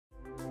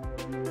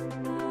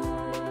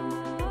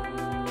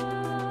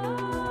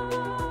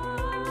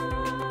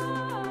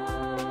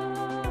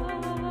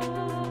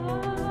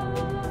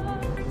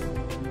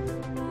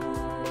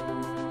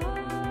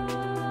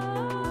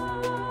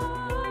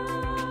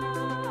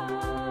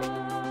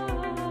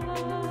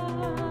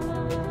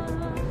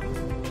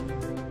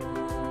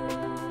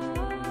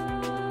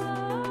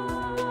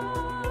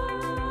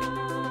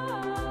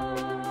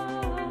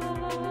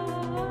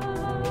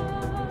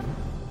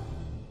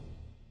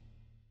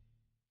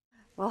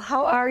Well,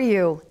 how are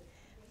you?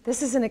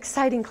 This is an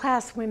exciting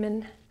class,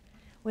 women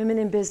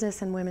in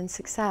business and women's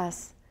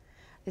success.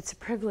 It's a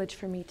privilege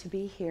for me to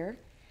be here.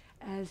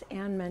 As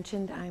Ann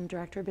mentioned, I'm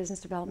Director of Business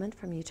Development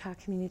from Utah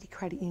Community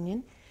Credit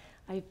Union.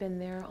 I've been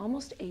there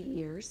almost 8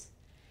 years.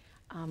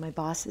 My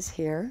boss is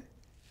here,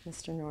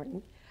 Mr.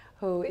 Norton,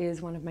 who is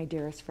one of my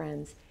dearest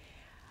friends.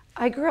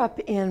 I grew up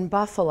in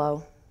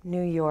Buffalo,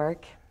 New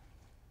York.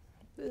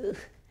 Ugh.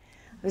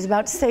 I was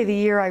about to say the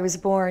year I was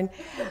born.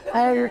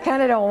 I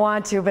kind of don't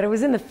want to, but it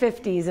was in the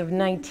 50s of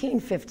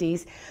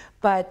 1950s.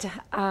 But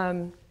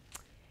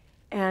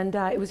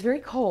it was very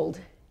cold.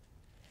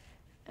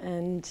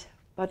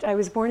 But I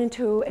was born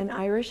into an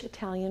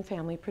Irish-Italian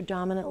family,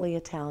 predominantly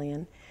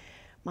Italian.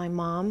 My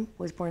mom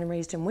was born and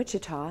raised in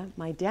Wichita.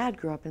 My dad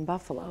grew up in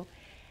Buffalo.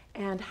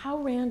 And how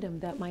random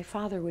that my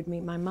father would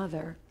meet my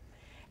mother,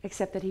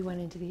 except that he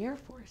went into the Air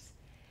Force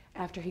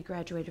after he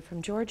graduated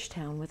from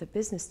Georgetown with a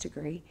business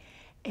degree.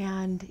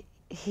 And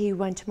he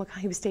was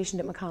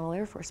stationed at McConnell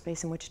Air Force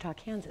Base in Wichita,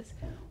 Kansas,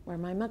 where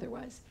my mother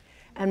was.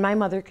 And my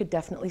mother could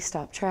definitely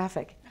stop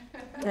traffic.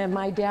 And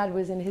my dad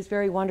was in his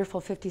very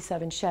wonderful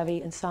 57 Chevy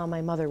and saw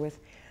my mother with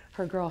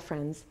her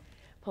girlfriends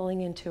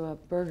pulling into a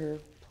burger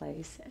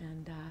place.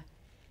 And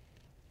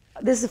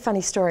this is a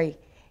funny story.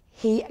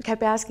 He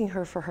kept asking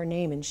her for her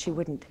name, and she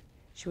wouldn't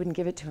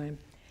give it to him.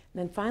 And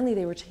then finally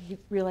he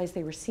realized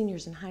they were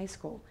seniors in high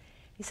school.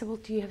 He said, well,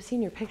 do you have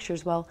senior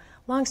pictures? Well,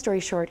 long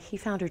story short, he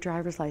found her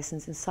driver's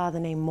license and saw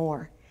the name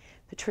Moore,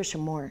 Patricia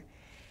Moore.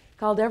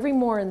 Called every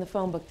Moore in the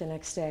phone book the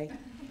next day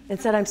and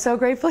said, I'm so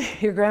grateful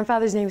your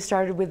grandfather's name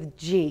started with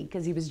G,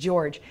 because he was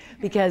George.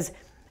 Because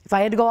if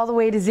I had to go all the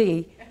way to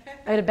Z,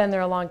 I'd have been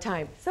there a long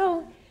time.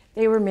 So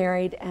they were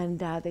married, and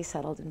they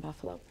settled in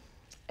Buffalo.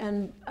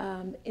 And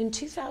in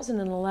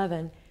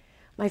 2011,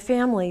 my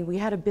family, we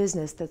had a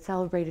business that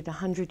celebrated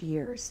 100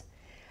 years.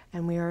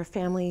 And we are a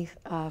family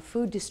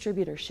food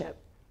distributorship.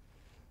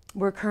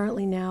 We're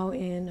currently now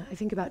in, I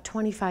think, about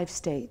 25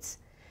 states,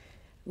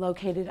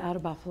 located out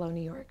of Buffalo,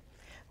 New York.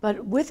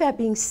 But with that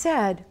being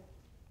said,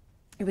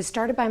 it was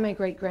started by my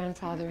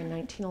great-grandfather in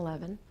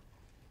 1911.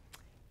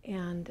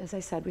 And as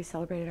I said, we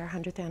celebrated our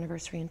 100th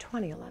anniversary in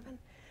 2011.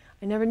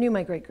 I never knew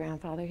my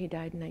great-grandfather. He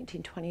died in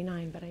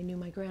 1929, but I knew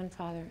my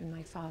grandfather and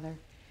my father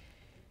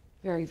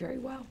very, very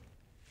well.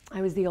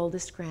 I was the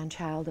oldest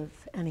grandchild of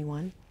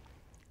anyone.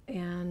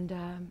 And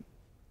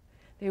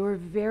they were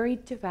very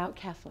devout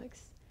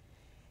Catholics.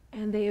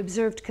 And they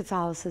observed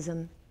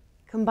Catholicism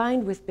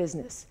combined with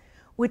business,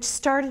 which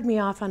started me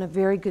off on a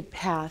very good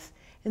path.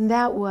 And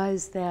that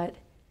was that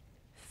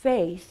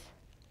faith,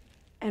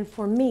 and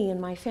for me and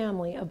my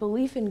family, a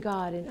belief in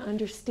God and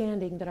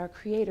understanding that our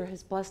Creator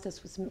has blessed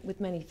us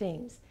with many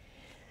things,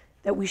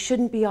 that we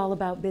shouldn't be all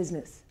about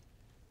business.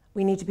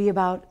 We need to be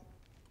about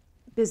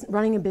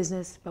running a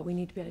business, but we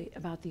need to be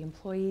about the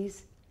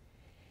employees,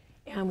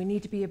 and we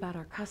need to be about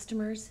our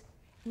customers,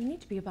 and we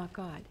need to be about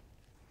God.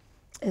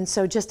 And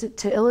so just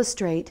to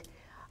illustrate,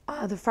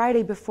 the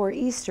Friday before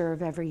Easter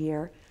of every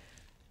year,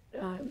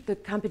 the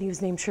company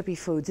was named Trippy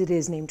Foods. It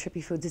is named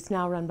Trippy Foods. It's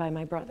now run by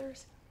my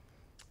brothers.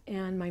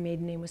 And my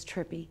maiden name was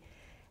Trippy.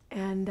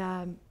 And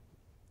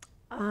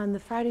on the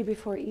Friday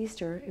before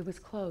Easter, it was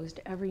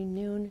closed every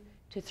noon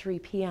to 3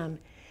 p.m.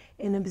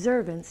 in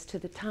observance to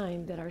the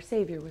time that our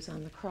Savior was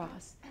on the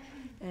cross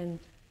and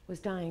was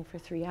dying for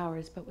 3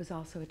 hours, but was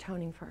also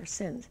atoning for our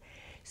sins.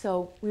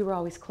 So we were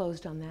always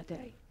closed on that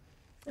day.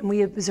 And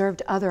we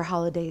observed other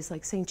holidays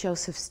like St.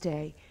 Joseph's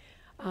Day,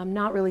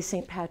 not really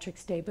St.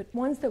 Patrick's Day, but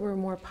ones that were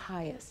more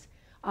pious,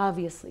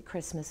 obviously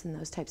Christmas and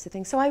those types of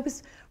things. So I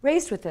was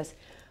raised with this,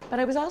 but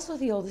I was also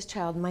the oldest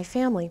child in my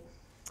family.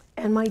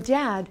 And my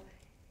dad,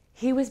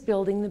 he was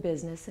building the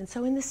business. And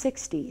so in the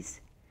 60s,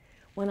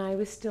 when I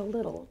was still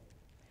little,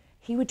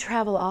 he would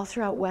travel all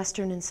throughout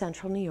Western and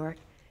Central New York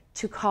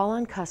to call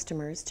on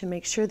customers to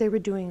make sure they were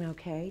doing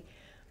okay,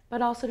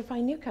 but also to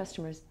find new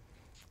customers.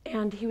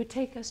 And he would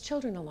take us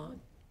children along.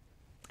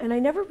 And I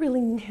never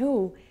really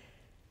knew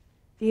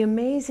the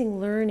amazing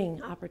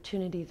learning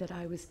opportunity that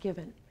I was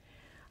given.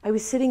 I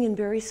was sitting in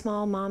very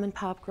small mom and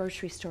pop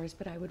grocery stores,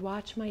 but I would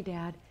watch my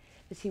dad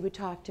as he would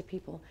talk to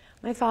people.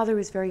 My father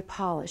was very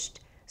polished,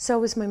 so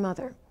was my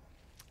mother.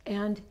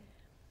 And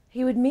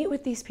he would meet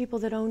with these people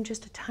that owned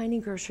just a tiny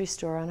grocery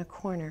store on a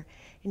corner,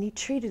 and he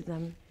treated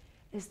them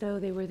as though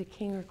they were the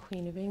king or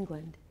queen of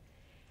England,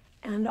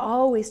 and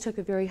always took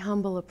a very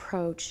humble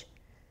approach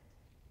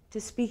to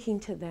speaking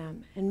to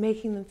them and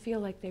making them feel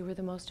like they were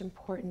the most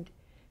important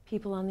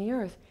people on the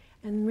earth.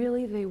 And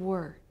really they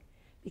were,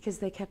 because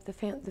they kept the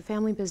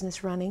family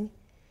business running.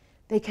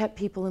 They kept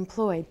people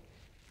employed.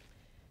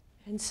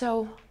 And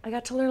so I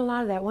got to learn a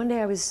lot of that. One day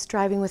I was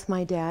driving with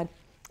my dad,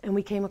 and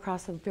we came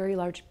across a very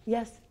large,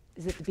 yes,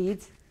 is it the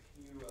beads?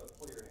 Can you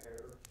pull your hair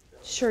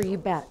down? Sure, you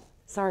bet.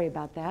 Sorry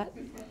about that.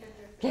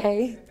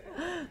 Okay,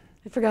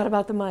 I forgot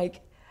about the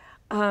mic.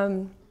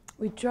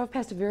 We drove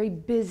past a very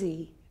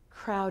busy,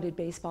 crowded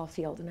baseball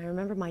field, and I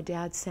remember my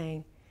dad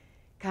saying,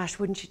 gosh,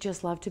 wouldn't you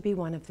just love to be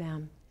one of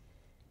them?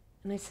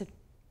 And I said,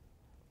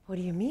 what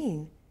do you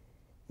mean?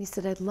 He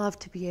said, I'd love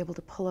to be able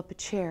to pull up a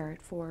chair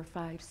at 4 or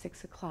 5,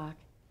 6 o'clock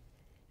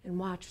and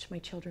watch my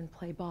children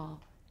play ball.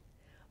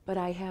 But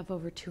I have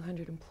over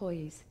 200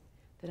 employees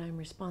that I'm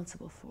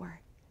responsible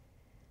for.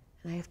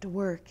 And I have to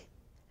work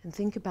and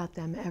think about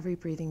them every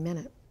breathing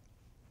minute.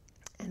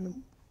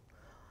 And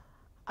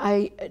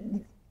I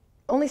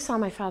only saw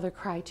my father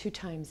cry 2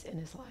 times in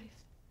his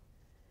life.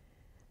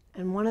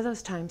 And one of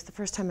those times, the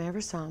first time I ever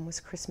saw him,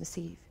 was Christmas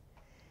Eve.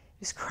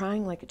 He was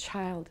crying like a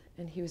child,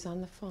 and he was on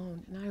the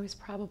phone, and I was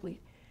probably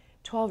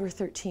 12 or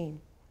 13.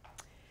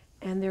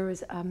 And there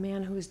was a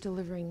man who was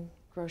delivering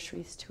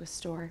groceries to a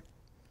store.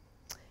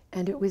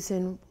 And it was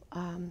in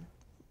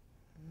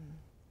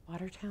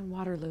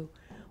Waterloo,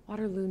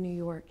 New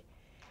York.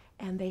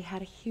 And they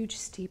had a huge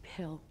steep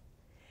hill.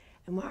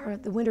 And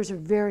the winters are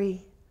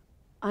very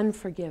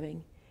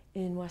unforgiving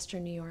in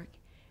Western New York.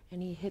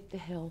 And he hit the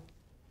hill,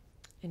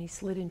 and he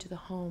slid into the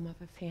home of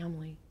a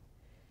family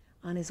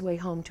on his way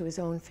home to his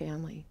own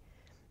family.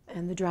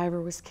 And the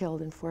driver was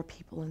killed, and 4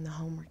 people in the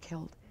home were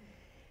killed.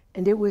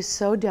 And it was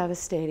so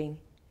devastating.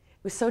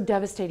 It was so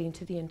devastating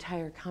to the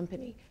entire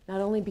company, not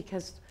only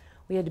because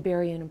we had to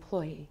bury an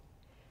employee,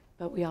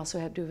 but we also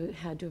had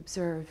to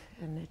observe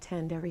and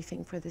attend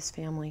everything for this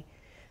family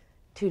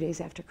 2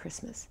 days after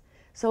Christmas.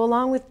 So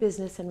along with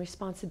business and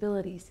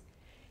responsibilities,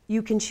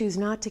 you can choose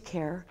not to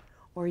care,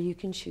 or you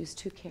can choose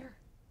to care.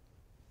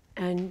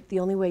 And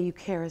the only way you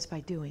care is by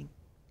doing.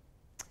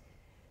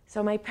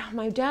 So my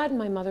dad and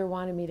my mother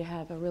wanted me to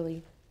have a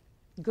really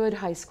good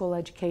high school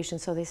education,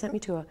 so they sent me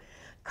to a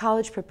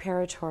college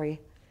preparatory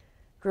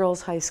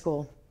girls' high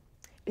school.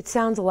 It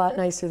sounds a lot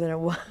nicer than it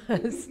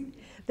was.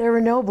 There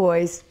were no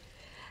boys.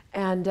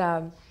 And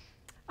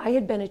I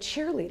had been a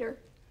cheerleader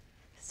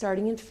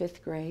starting in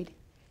 5th grade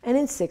and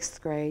in 6th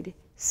grade,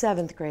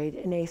 7th grade,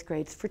 and 8th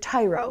grade for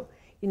Tyro.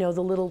 You know,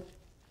 the little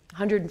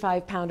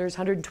 105 pounders,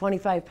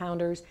 125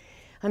 pounders,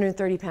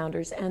 130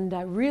 pounders, and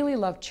I really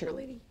loved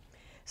cheerleading.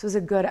 So it was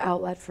a good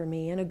outlet for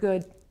me and a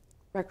good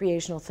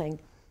recreational thing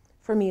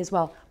for me as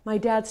well. My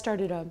dad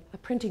started a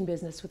printing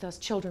business with us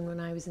children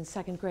when I was in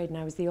 2nd grade, and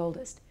I was the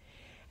oldest.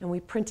 And we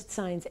printed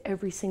signs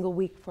every single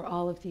week for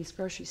all of these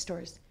grocery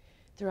stores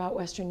throughout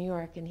Western New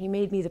York. And he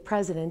made me the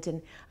president,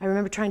 and I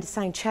remember trying to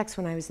sign checks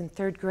when I was in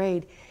 3rd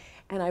grade,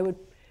 and I would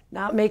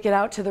not make it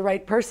out to the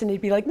right person.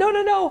 He'd be like, no,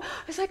 no, no.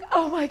 I was like,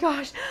 oh my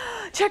gosh,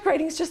 check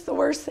writing is just the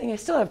worst thing. I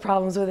still have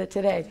problems with it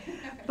today.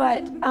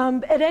 But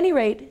at any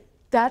rate,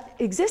 that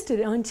existed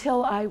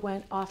until I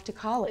went off to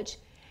college.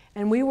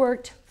 And we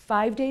worked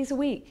 5 days a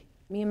week,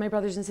 me and my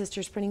brothers and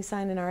sisters, printing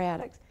sign in our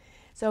attics.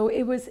 So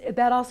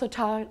that also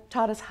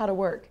taught us how to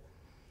work.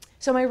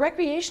 So my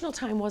recreational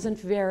time wasn't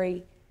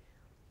very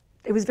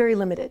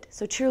limited.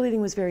 So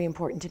cheerleading was very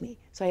important to me.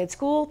 So I had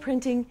school,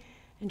 printing,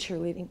 and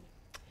cheerleading.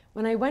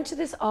 When I went to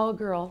this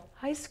all-girl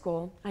high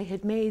school, I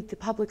had made the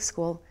public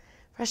school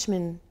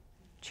freshman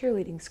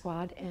cheerleading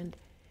squad, and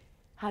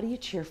how do you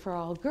cheer for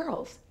all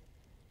girls?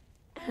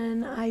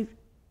 And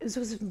it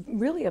was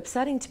really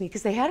upsetting to me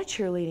because they had a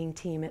cheerleading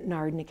team at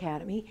Narden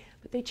Academy,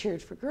 but they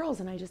cheered for girls,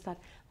 and I just thought,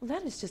 well,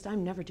 that is just,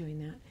 I'm never doing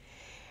that.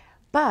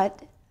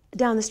 But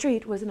down the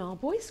street was an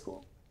all-boys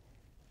school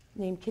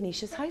named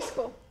Canisius High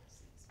School,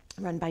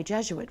 run by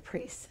Jesuit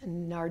priests,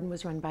 and Narden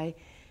was run by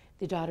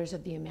the Daughters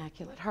of the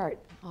Immaculate Heart,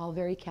 all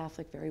very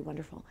Catholic, very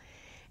wonderful.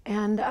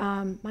 And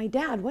my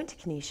dad went to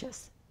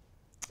Canisius.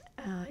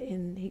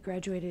 He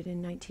graduated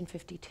in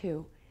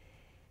 1952.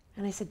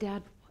 And I said,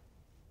 Dad,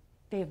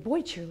 they have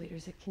boy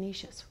cheerleaders at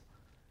Canisius.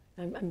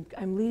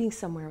 I'm leading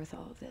somewhere with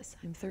all of this.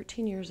 I'm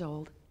 13 years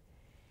old.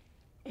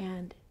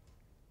 And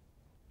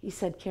he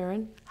said,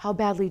 Karen, how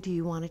badly do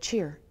you want to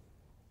cheer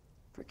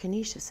for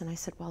Canisius? And I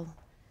said, well,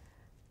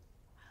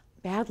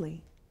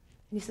 badly.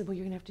 And he said, well,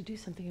 you're going to have to do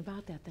something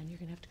about that then. You're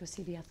going to have to go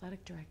see the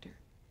athletic director.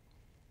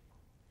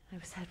 I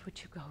said,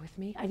 would you go with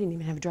me? I didn't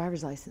even have a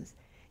driver's license.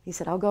 He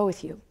said, I'll go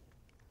with you.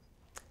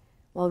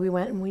 Well, we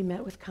went and we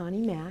met with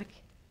Connie Mack,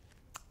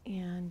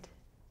 and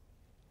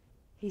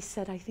he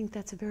said, I think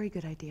that's a very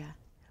good idea,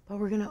 but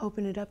we're going to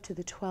open it up to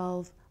the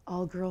 12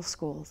 all-girls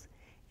schools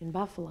in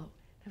Buffalo.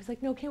 I was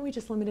like, no, can't we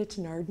just limit it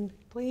to Narden,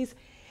 please?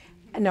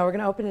 And no, we're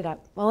going to open it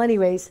up. Well,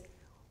 anyways,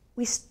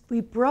 we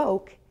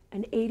broke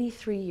an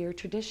 83-year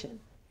tradition.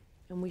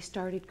 And we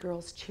started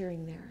girls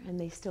cheering there, and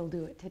they still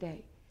do it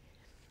today.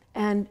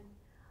 And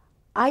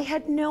I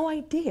had no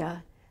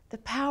idea the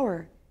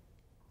power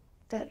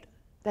that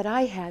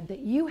I had, that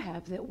you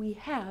have, that we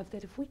have,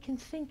 that if we can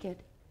think it,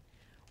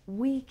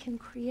 we can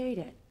create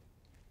it.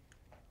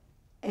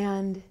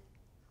 And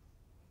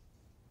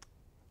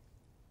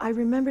I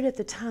remembered at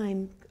the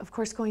time, of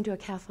course, going to a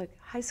Catholic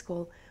high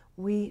school,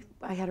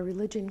 I had a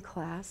religion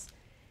class,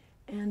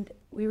 and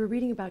we were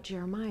reading about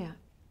Jeremiah.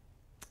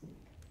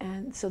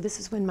 And so this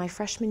is when my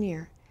freshman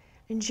year.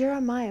 And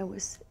Jeremiah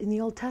was, in the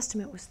Old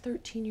Testament, was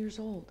 13 years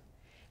old.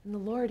 And the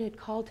Lord had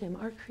called him,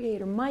 our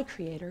creator, my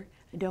creator.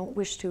 I don't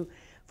wish to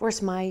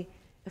force my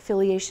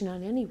affiliation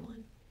on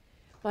anyone.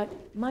 But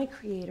my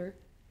creator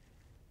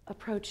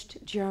appeared to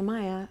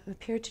Jeremiah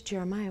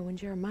when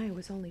Jeremiah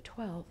was only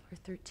 12 or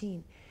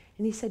 13.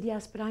 And he said,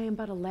 yes, but I am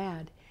but a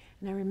lad.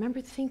 And I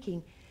remember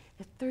thinking,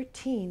 at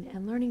 13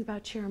 and learning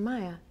about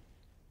Jeremiah,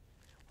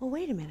 well,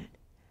 wait a minute.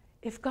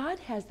 If God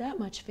has that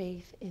much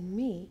faith in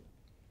me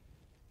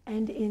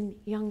and in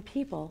young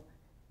people,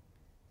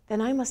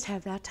 then I must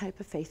have that type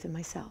of faith in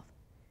myself.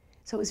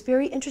 So it was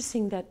very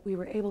interesting that we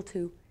were able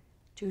to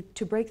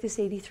break this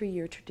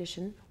 83-year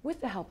tradition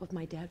with the help of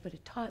my dad, but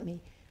it taught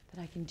me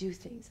that I can do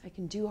things. I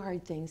can do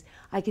hard things.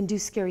 I can do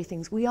scary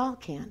things. We all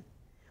can.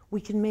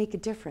 We can make a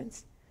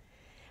difference.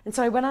 And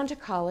so I went on to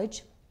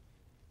college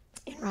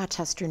in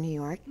Rochester, New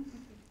York,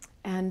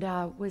 and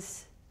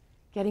was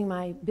getting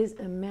my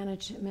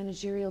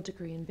managerial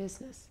degree in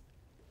business.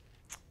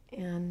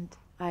 And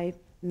I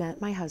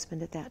met my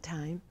husband at that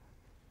time.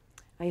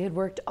 I had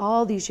worked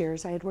all these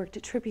years. I had worked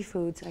at Trippy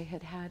Foods. I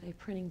had had a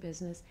printing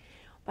business.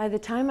 By the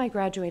time I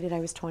graduated, I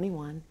was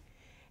 21,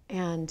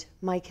 and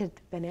Mike had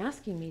been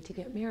asking me to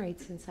get married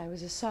since I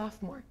was a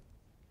sophomore.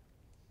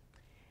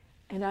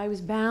 And I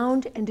was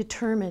bound and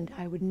determined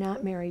I would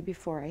not marry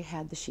before I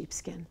had the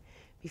sheepskin,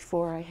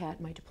 before I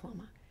had my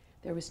diploma.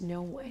 There was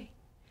no way.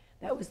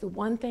 That was the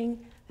one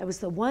thing I was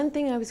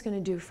going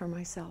to do for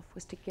myself,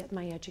 was to get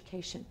my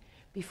education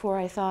before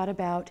I thought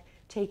about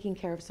taking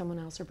care of someone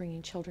else or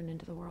bringing children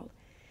into the world.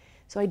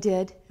 So I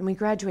did, and we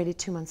graduated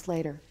 2 months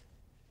later.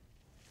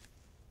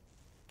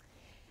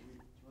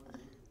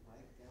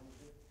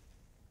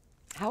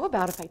 How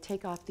about if I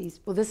take off these?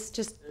 Well, this is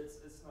just...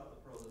 It's not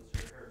the pearls,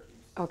 it's your hair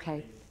keeps...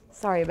 Okay,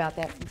 sorry about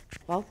that.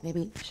 Well,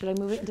 maybe, should I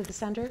move it into the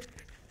center? It's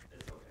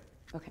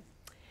okay. Okay.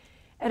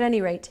 At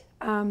any rate,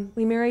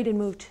 we married and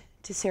moved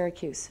to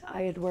Syracuse.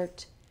 I had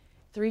worked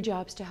 3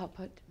 jobs to help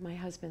put my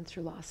husband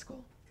through law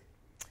school.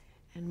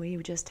 And we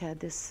just had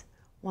this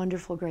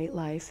wonderful, great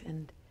life.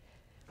 And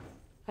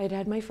I had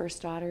had my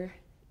first daughter,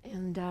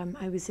 and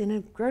I was in a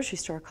grocery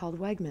store called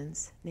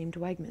Wegmans, named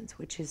Wegmans,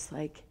 which is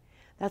like,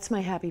 that's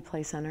my happy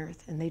place on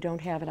earth, and they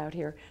don't have it out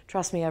here.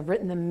 Trust me, I've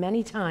written them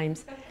many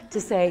times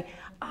to say,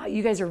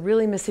 you guys are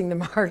really missing the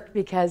mark,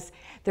 because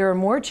there are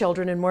more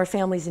children and more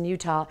families in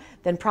Utah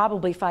than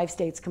probably 5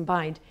 states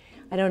combined.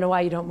 I don't know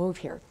why you don't move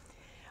here.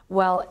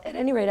 Well, at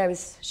any rate, I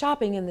was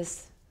shopping, and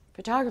this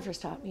photographer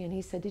stopped me, and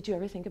he said, did you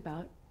ever think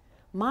about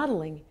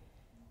modeling?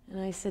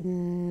 And I said,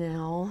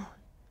 no.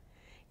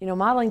 You know,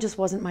 modeling just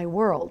wasn't my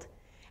world.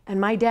 And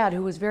my dad,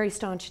 who was very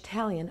staunch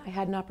Italian, I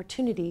had an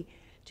opportunity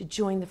to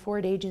join the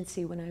Ford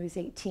agency when I was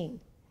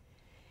 18.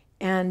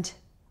 And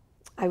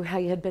I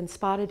had been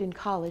spotted in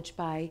college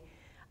by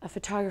a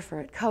photographer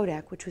at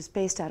Kodak, which was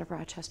based out of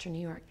Rochester, New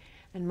York.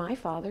 And my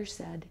father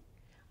said,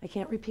 I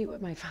can't repeat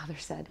what my father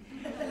said,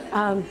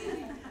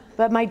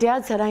 but my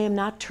dad said, I am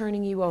not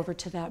turning you over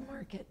to that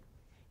market.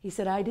 He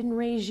said, I didn't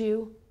raise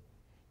you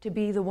to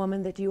be the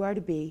woman that you are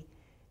to be,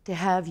 to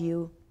have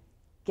you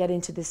get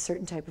into this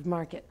certain type of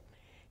market.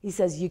 He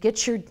says, you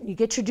get your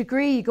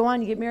degree, you go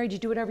on, you get married, you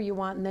do whatever you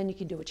want, and then you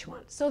can do what you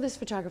want. So this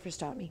photographer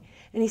stopped me,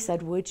 and he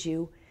said, did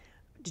you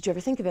ever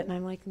think of it? And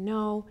I'm like,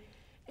 no.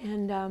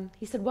 And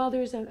he said, well,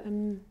 there's a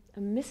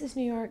Mrs.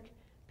 New York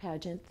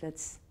pageant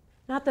that's,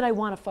 not that I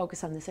want to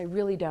focus on this, I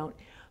really don't,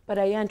 but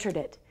I entered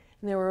it.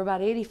 And there were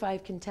about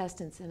 85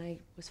 contestants, and I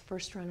was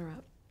first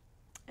runner-up.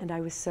 And I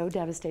was so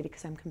devastated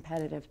because I'm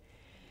competitive.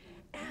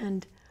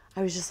 And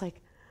I was just like,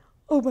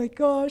 oh my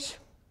gosh.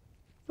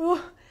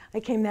 Oh,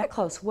 I came that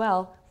close.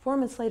 Well, 4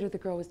 months later, the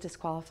girl was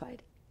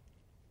disqualified.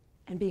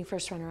 And being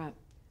first runner-up,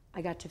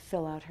 I got to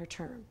fill out her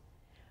term.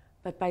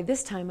 But by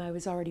this time, I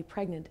was already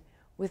pregnant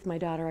with my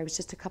daughter. I was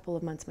just a couple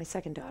of months, my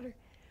second daughter.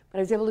 But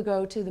I was able to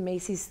go to the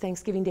Macy's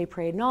Thanksgiving Day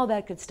Parade and all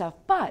that good stuff.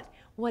 But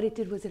what it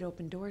did was it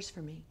opened doors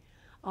for me.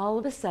 All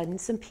of a sudden,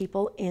 some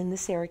people in the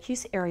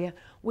Syracuse area,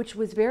 which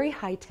was very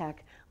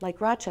high-tech, like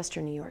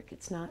Rochester, New York.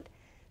 It's not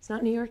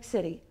New York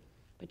City,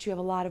 but you have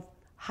a lot of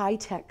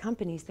high-tech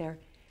companies there.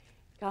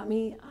 Got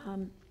me,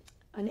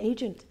 an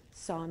agent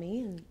saw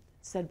me and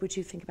said, would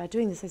you think about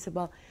doing this? I said,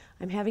 well,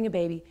 I'm having a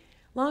baby.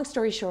 Long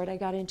story short, I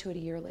got into it a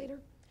year later.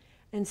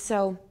 And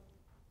so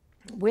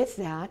with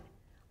that,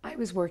 I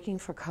was working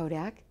for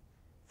Kodak,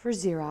 for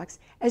Xerox,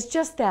 as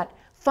just that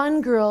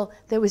fun girl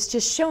that was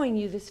just showing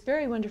you this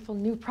very wonderful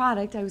new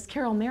product. I was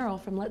Carol Merrill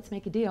from Let's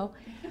Make a Deal,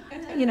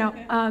 you know,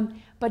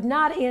 but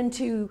not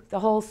into the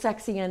whole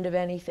sexy end of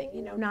anything,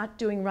 you know, not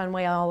doing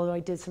runway, although I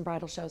did some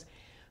bridal shows.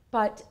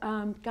 But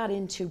got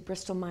into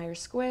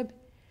Bristol-Myers Squibb,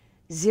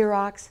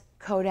 Xerox,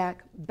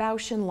 Kodak,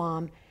 Bausch &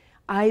 Lomb,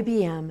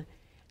 IBM,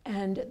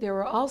 and there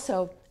were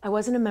also, I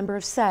wasn't a member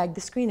of SAG, the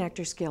Screen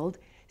Actors Guild,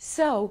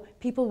 so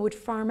people would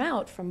farm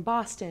out from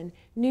Boston,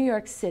 New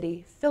York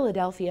City,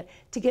 Philadelphia,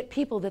 to get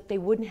people that they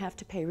wouldn't have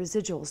to pay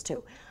residuals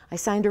to. I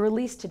signed a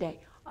release today.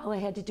 All I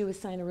had to do was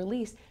sign a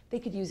release. They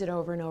could use it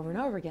over and over and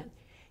over again.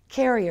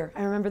 Carrier,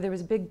 I remember there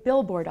was a big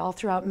billboard all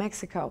throughout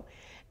Mexico,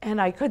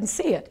 and I couldn't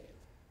see it.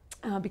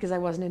 Because I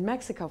wasn't in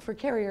Mexico, for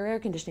Carrier air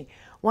conditioning.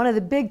 Two of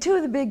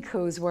the big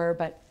coups were,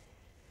 but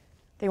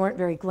they weren't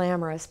very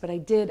glamorous, but I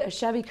did a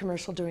Chevy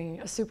commercial during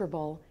a Super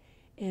Bowl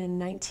in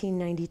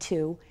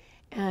 1992,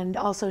 and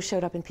also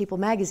showed up in People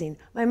magazine.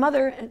 My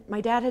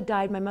dad had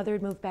died, my mother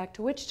had moved back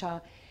to Wichita,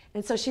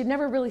 and so she'd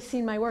never really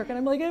seen my work, and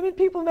I'm like, I'm in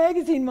People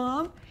magazine,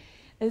 Mom.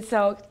 And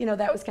so,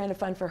 that was kind of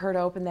fun for her to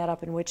open that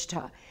up in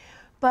Wichita.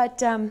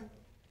 But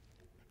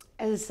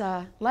as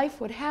life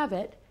would have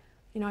it,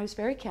 I was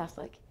very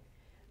Catholic.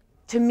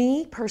 To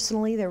me,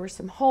 personally, there were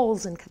some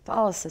holes in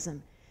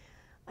Catholicism.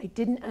 I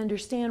didn't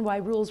understand why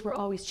rules were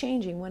always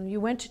changing. When you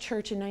went to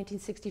church in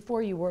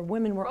 1964,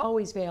 women were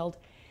always veiled,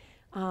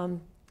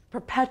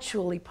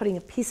 perpetually putting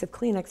a piece of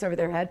Kleenex over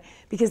their head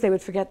because they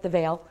would forget the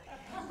veil.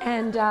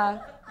 And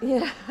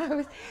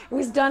it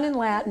was done in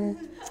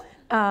Latin.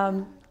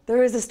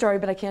 There is a story,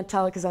 but I can't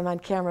tell it because I'm on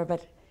camera,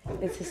 but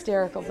it's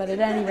hysterical. But at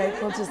any rate,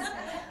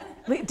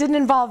 it didn't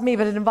involve me,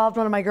 but it involved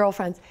one of my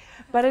girlfriends.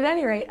 But at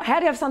any rate, I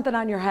had to have something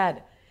on your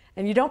head.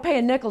 And you don't pay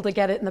a nickel to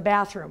get it in the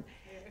bathroom.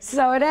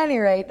 So at any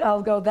rate,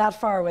 I'll go that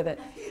far with it.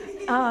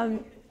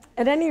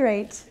 At any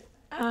rate,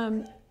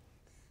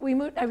 we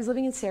moved. I was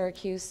living in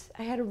Syracuse.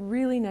 I had a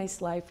really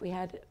nice life. We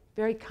had a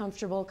very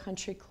comfortable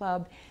country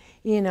club,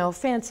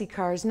 fancy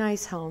cars,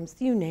 nice homes,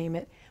 you name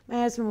it.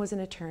 My husband was an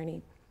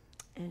attorney.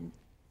 And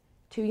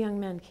 2 young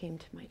men came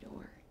to my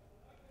door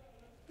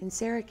in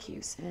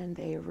Syracuse, and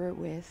they were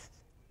with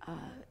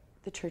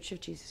the Church of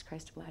Jesus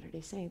Christ of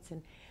Latter-day Saints.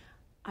 And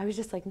I was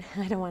just like,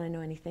 I don't want to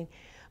know anything.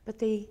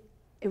 But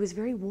it was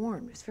very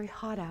warm. It was very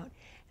hot out.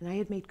 And I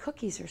had made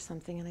cookies or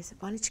something. And I said,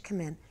 why don't you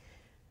come in?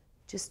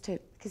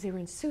 Because they were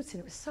in suits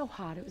and it was so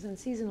hot. It was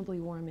unseasonably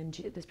warm in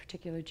this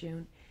particular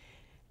June.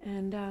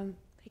 And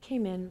they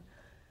came in.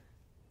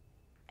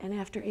 And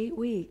after 8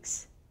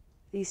 weeks,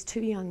 these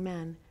 2 young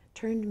men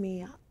turned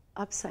me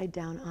upside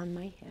down on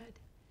my head.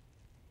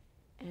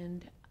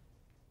 And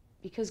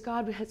because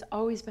God has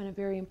always been a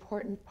very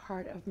important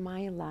part of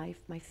my life,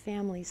 my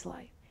family's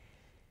life,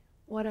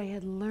 what I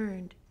had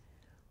learned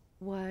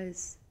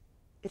was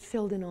it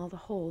filled in all the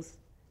holes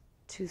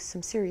to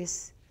some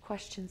serious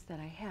questions that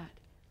I had.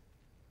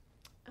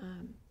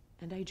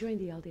 And I joined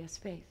the LDS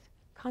faith.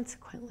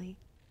 Consequently,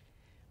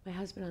 my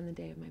husband, on the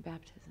day of my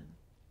baptism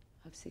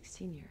of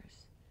 16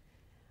 years,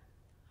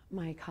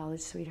 my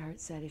college sweetheart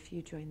said, if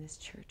you join this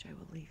church, I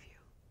will leave you.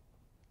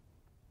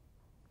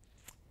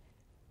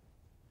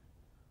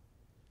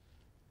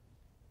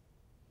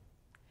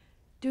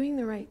 Doing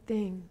the right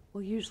thing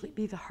will usually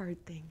be the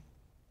hard thing.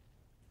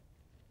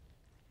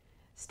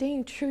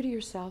 Staying true to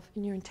yourself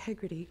and your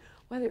integrity,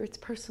 whether it's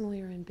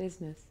personally or in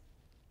business,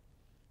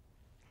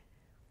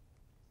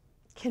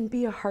 can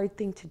be a hard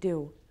thing to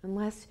do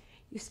unless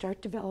you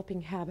start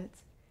developing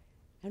habits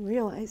and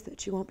realize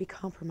that you won't be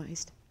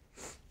compromised.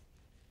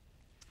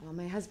 Well,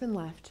 my husband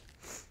left,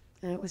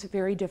 and it was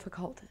very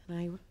difficult.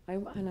 And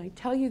I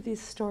tell you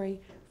this story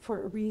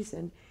for a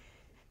reason,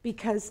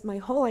 because my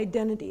whole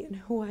identity and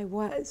who I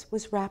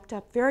was wrapped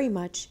up very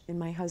much in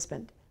my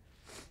husband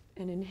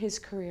and in his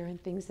career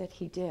and things that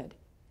he did.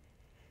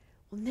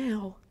 Well,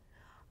 now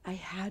I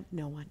had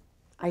no one.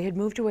 I had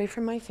moved away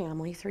from my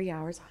family 3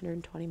 hours,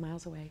 120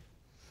 miles away,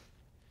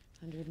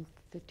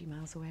 150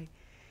 miles away.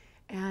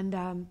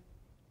 And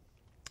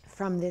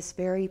from this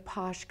very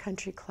posh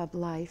country club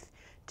life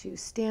to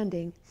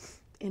standing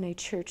in a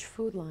church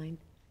food line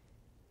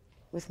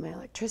with my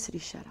electricity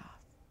shut off.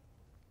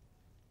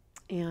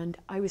 And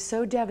I was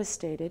so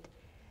devastated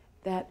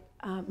that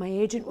my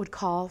agent would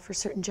call for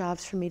certain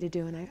jobs for me to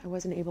do, and I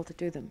wasn't able to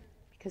do them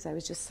because I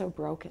was just so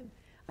broken.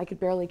 I could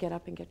barely get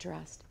up and get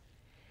dressed.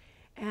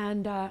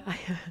 And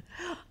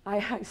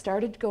I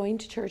started going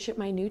to church at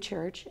my new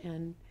church,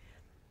 and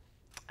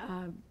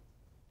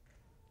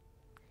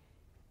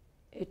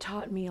it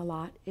taught me a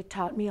lot. It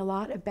taught me a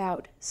lot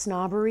about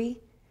snobbery.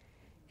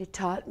 It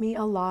taught me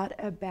a lot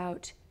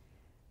about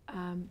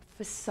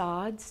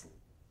facades.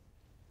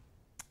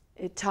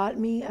 It taught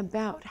me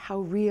about how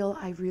real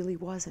I really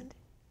wasn't,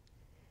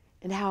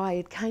 and how I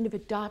had kind of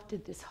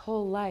adopted this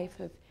whole life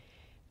of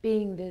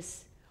being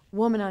this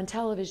woman on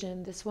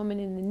television, this woman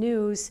in the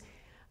news,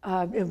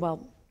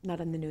 well, not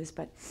in the news,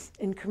 but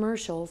in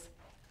commercials,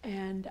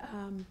 and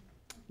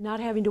not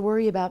having to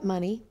worry about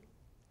money,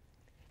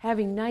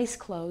 having nice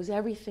clothes,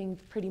 everything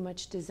pretty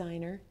much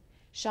designer,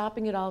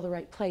 shopping at all the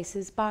right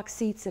places, box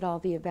seats at all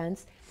the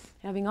events,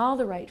 having all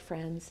the right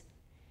friends.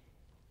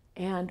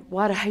 And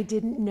what I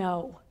didn't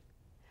know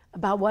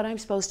about what I'm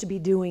supposed to be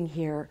doing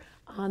here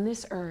on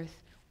this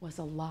earth was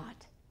a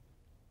lot.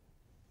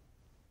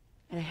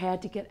 And I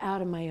had to get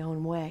out of my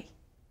own way.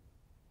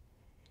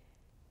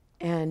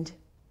 And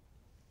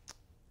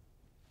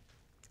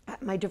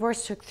my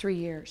divorce took 3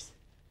 years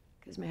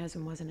because my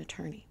husband was an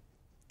attorney.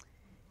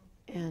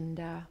 And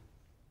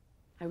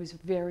I was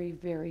very,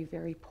 very,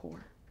 very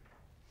poor.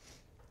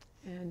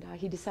 And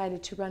he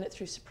decided to run it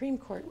through Supreme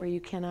Court, where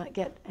you cannot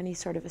get any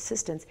sort of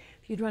assistance.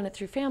 If you'd run it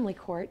through family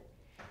court,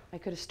 I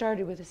could have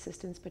started with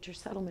assistance, but your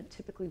settlement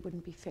typically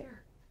wouldn't be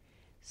fair.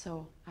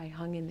 So I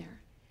hung in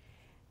there.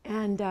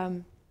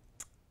 And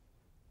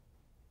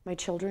my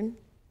children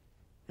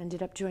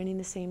ended up joining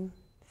the same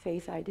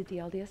faith I did, the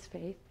LDS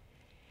faith.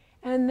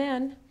 And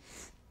then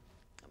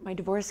my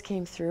divorce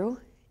came through,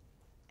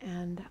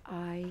 and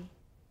I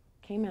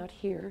came out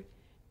here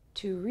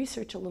to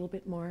research a little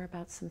bit more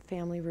about some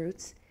family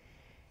roots,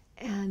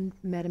 and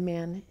met a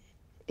man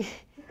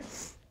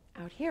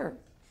out here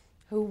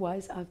who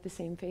was of the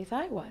same faith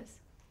I was.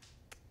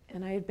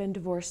 And I had been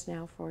divorced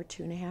now for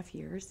 2.5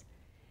 years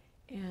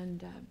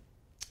and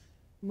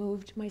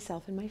moved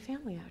myself and my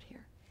family out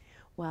here.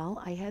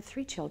 Well, I had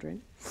 3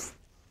 children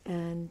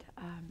and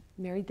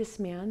married this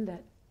man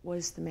that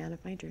was the man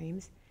of my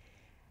dreams.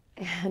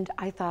 And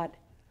I thought,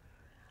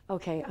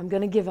 okay, I'm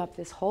going to give up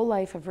this whole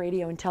life of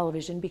radio and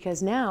television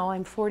because now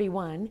I'm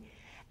 41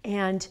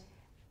 and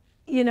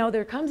you know,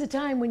 there comes a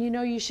time when you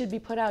know you should be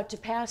put out to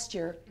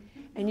pasture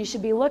and you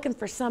should be looking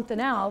for something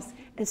else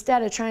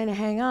instead of trying to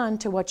hang on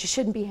to what you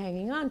shouldn't be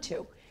hanging on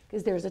to,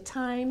 because there's a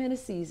time and a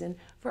season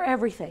for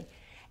everything.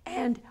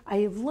 And I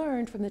have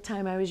learned from the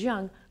time I was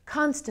young,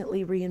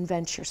 constantly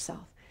reinvent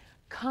yourself.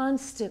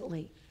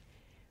 Constantly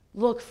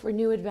look for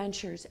new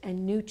adventures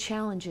and new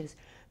challenges.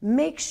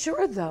 Make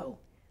sure, though,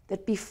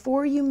 that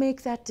before you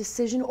make that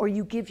decision or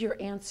you give your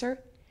answer,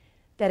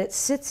 that it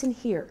sits in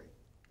here.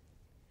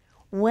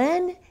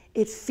 When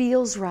it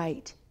feels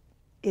right,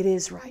 it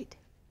is right.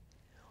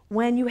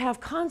 When you have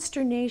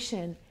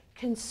consternation,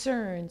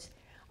 concerns,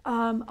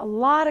 a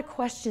lot of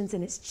questions,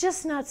 and it's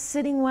just not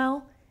sitting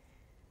well,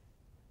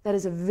 that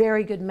is a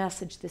very good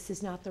message. This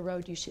is not the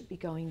road you should be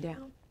going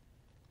down.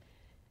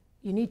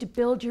 You need to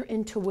build your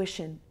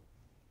intuition.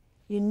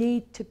 You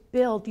need to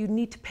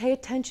pay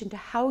attention to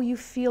how you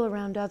feel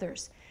around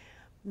others.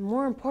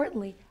 More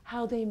importantly,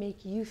 how they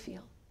make you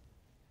feel.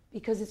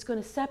 Because it's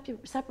going to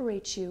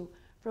separate you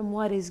from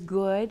what is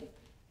good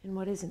and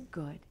what isn't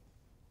good.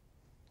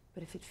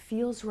 But if it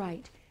feels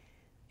right,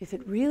 if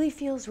it really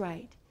feels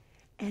right,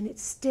 and it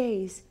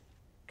stays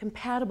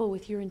compatible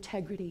with your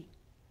integrity,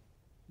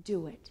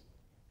 do it.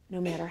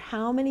 No matter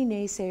how many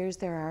naysayers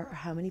there are or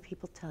how many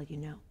people tell you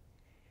no.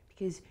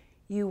 Because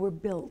you were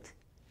built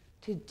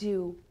to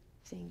do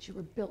things. You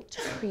were built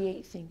to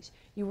create things.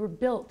 You were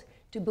built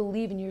to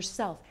believe in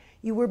yourself.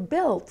 You were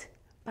built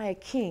by a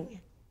king.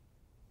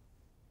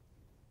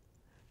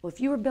 Well,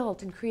 if you were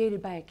built and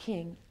created by a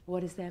king,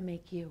 what does that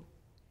make you?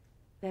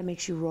 That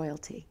makes you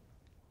royalty.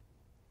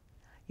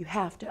 You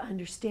have to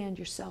understand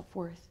your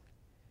self-worth.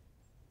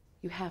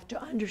 You have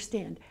to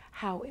understand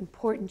how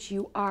important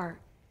you are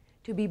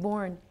to be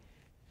born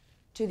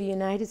to the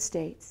United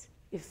States,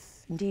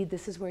 if indeed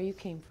this is where you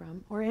came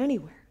from, or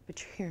anywhere,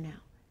 but you're here now.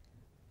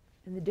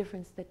 And the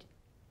difference that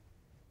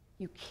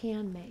you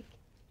can make.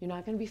 You're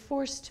not going to be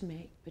forced to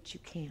make, but you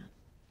can.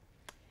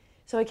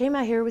 So I came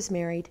out here, was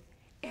married,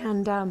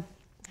 and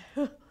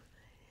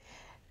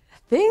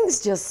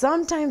things just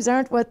sometimes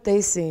aren't what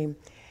they seem.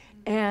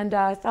 And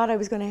I thought I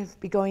was going to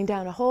be going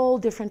down a whole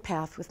different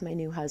path with my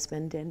new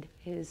husband and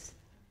his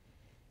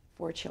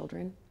 4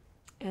 children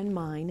and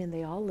mine, and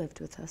they all lived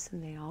with us,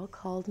 and they all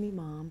called me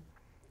Mom.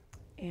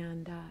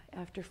 And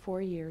after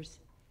 4 years,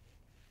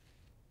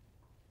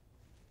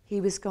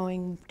 he was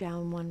going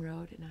down one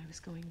road and I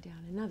was going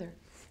down another.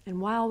 And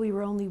while we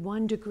were only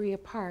 1 degree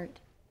apart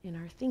in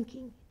our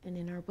thinking and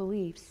in our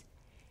beliefs,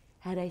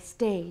 had I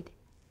stayed,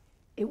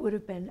 it would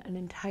have been an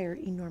entire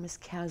enormous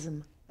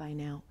chasm by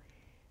now.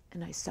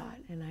 And I saw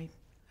it, and I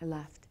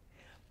left.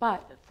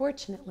 But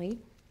fortunately,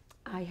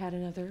 I had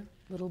another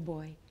little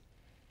boy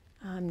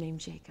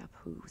named Jacob,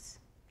 who's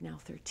now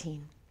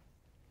 13.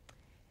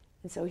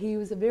 And so he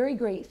was a very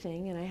great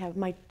thing, and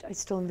I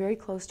still am very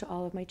close to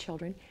all of my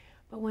children.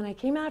 But when I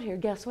came out here,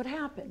 guess what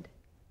happened?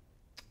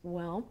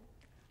 Well,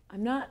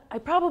 I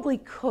probably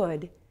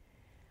could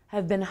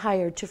have been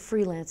hired to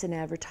freelance in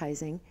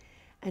advertising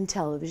and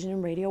television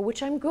and radio,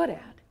 which I'm good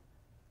at.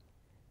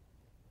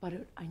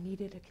 But I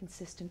needed a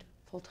consistent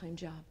full-time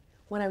job.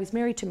 When I was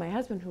married to my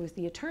husband, who was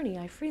the attorney,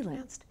 I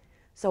freelanced.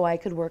 So I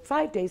could work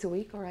 5 days a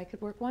week or I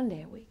could work 1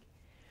 day a week.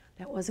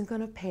 That wasn't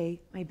going to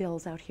pay my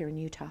bills out here in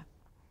Utah.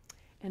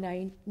 And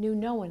I knew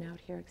no one out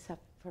here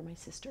except for my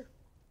sister.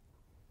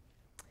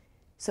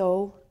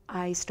 So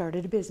I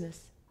started a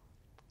business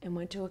and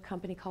went to a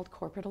company called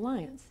Corporate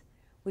Alliance,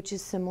 which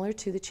is similar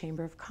to the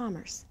Chamber of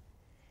Commerce.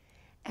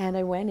 And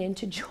I went in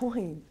to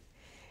join.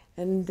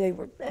 And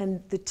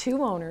the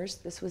 2 owners,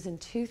 this was in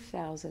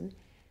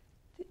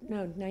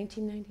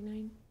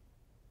 1999?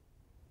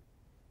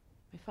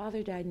 My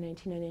father died in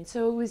 1999,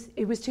 so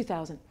it was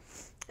 2000.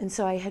 And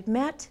so I had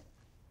met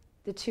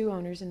the 2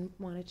 owners and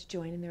wanted to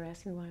join, and they were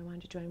asking me why I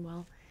wanted to join.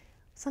 Well,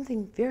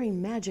 something very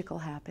magical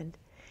happened.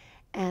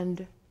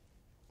 And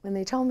when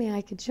they told me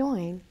I could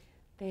join,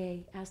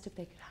 they asked if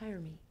they could hire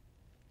me.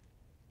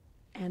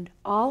 And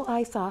all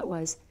I thought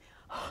was,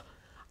 oh,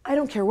 I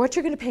don't care what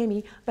you're going to pay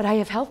me, but I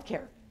have health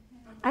care.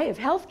 I have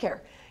health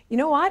care. You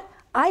know what?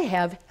 I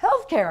have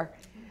health care.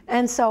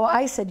 And so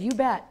I said, you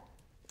bet.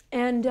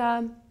 And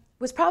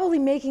was probably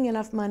making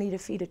enough money to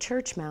feed a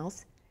church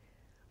mouse,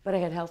 but I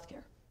had health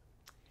care.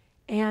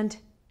 And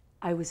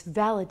I was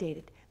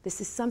validated.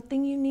 This is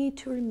something you need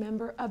to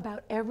remember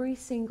about every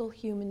single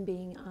human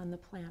being on the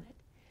planet.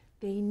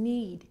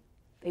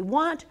 They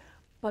want,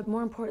 but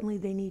more importantly,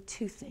 they need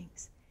 2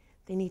 things.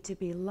 They need to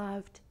be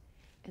loved,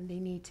 and they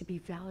need to be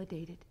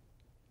validated.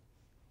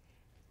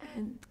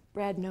 And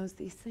Brad knows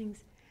these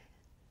things.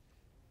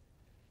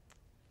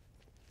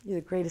 You're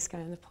the greatest guy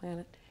on the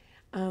planet.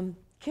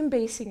 Kim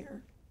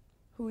Basinger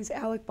who was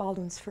Alec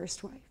Baldwin's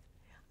first wife,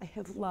 I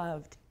have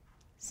loved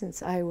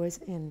since I was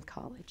in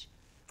college.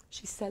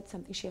 She said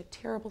something. She had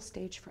terrible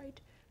stage fright.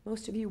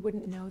 Most of you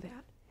wouldn't know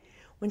that.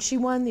 When she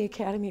won the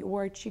Academy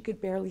Award, she could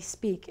barely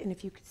speak, and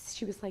if you could,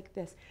 she was like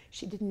this.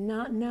 She did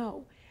not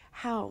know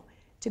how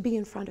to be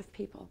in front of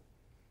people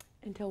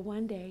until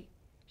one day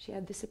she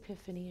had this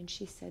epiphany, and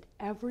she said,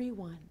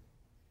 everyone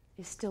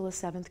is still a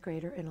 7th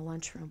grader in a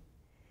lunchroom.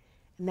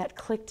 And that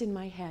clicked in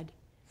my head.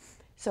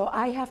 So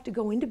I have to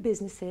go into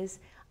businesses.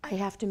 I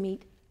have to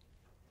meet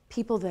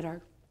people that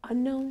are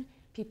unknown,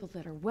 people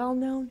that are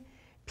well-known,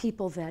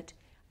 people that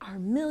are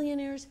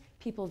millionaires,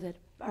 people that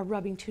are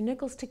rubbing 2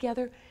 nickels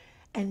together.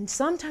 And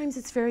sometimes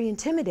it's very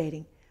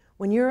intimidating.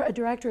 When you're a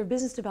director of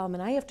business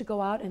development, I have to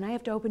go out and I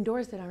have to open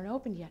doors that aren't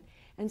open yet.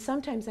 And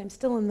sometimes I'm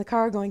still in the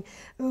car going,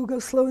 oh, go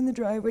slow in the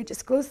driveway,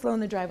 just go slow in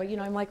the driveway. You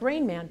know, I'm like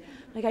Rain Man.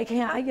 Like I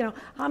can't, you know,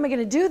 how am I going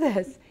to do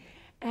this?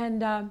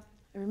 And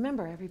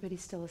remember,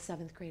 everybody's still a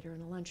 7th grader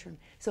in a lunchroom.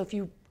 So if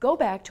you go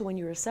back to when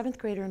you were a 7th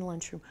grader in a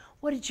lunchroom,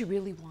 what did you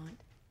really want?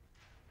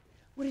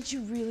 What did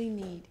you really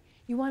need?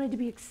 You wanted to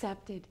be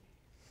accepted.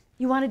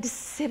 You wanted to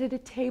sit at a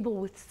table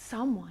with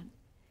someone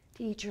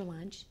to eat your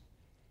lunch.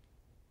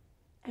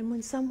 And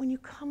when you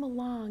come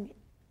along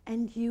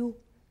and you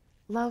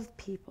love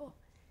people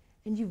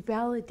and you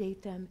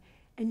validate them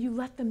and you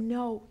let them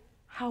know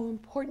how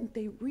important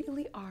they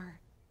really are,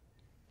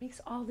 it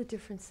makes all the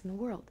difference in the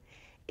world.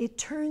 It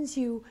turns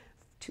you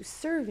to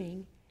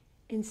serving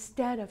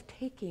instead of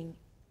taking.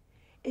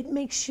 It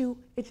makes you,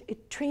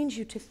 it trains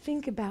you to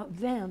think about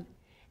them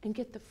and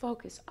get the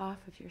focus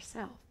off of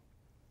yourself.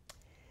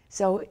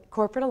 So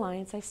Corporate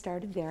Alliance, I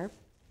started there,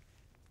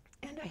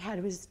 and I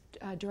was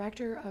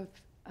director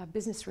of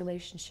business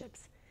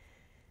relationships.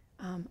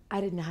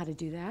 I didn't know how to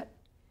do that.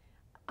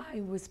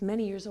 I was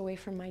many years away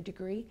from my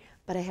degree,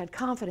 but I had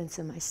confidence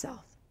in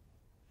myself.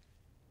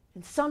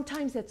 And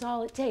sometimes that's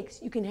all it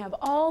takes. You can have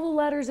all the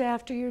letters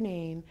after your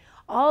name,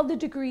 all the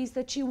degrees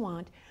that you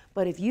want,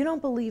 but if you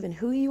don't believe in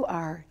who you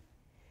are,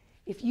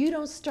 if you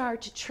don't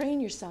start to train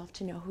yourself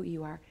to know who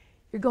you are,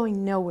 you're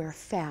going nowhere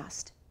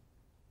fast.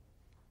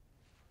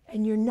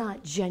 And you're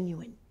not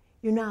genuine.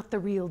 You're not the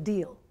real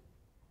deal.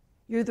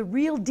 You're the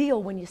real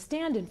deal when you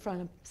stand in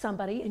front of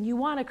somebody and you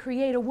want to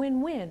create a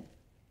win-win,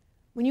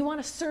 when you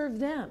want to serve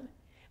them.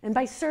 And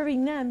by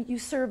serving them, you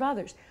serve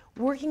others.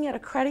 Working at a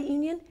credit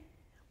union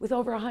with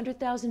over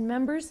 100,000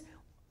 members,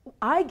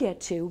 Brad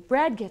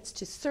gets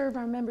to serve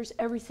our members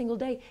every single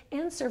day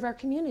and serve our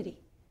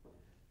community.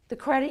 The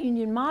credit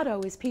union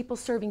motto is people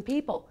serving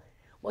people.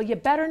 Well, you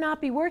better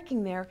not be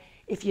working there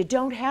if you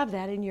don't have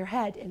that in your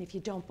head and if you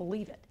don't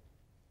believe it.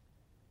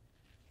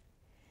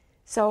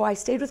 So I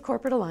stayed with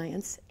Corporate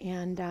Alliance,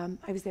 and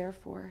I was there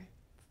for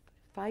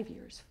 5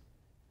 years.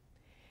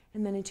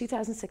 And then in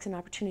 2006, an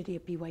opportunity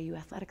at BYU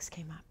Athletics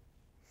came up.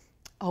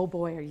 Oh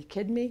boy, are you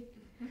kidding me?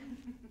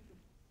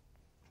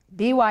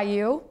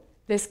 BYU,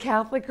 this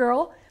Catholic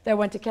girl that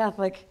went to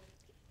Catholic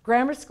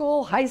grammar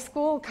school, high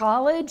school,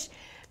 college,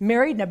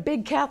 married in a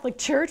big Catholic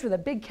church with a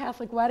big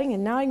Catholic wedding,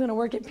 and now I'm going to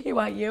work at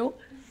BYU.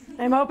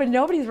 I'm hoping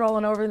nobody's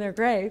rolling over in their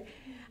grave.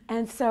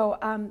 And so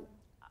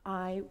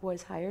I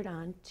was hired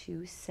on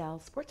to sell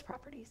sports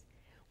properties.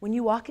 When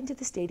you walk into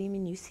the stadium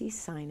and you see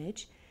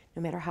signage,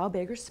 no matter how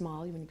big or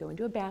small, when you go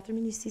into a bathroom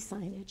and you see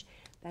signage,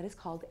 that is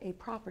called a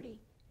property.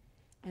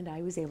 And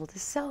I was able to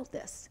sell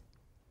this.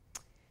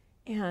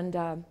 And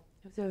it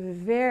was a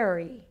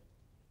very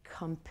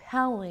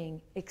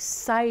compelling,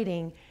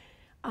 exciting,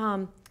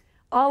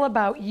 all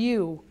about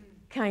you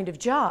kind of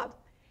job,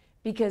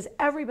 because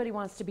everybody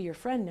wants to be your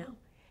friend now.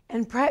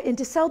 And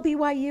to sell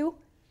BYU,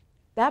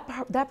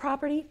 that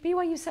property,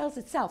 BYU sells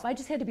itself. I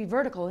just had to be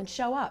vertical and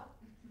show up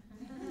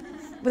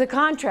with a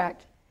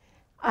contract.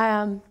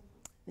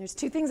 There's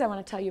 2 things I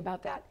want to tell you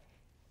about that.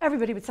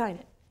 Everybody would sign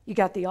it. You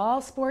got the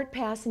all-sport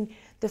pass, and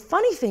the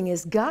funny thing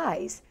is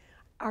guys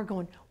are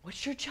going,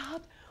 what's your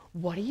job?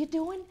 What are you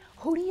doing?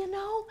 Who do you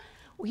know?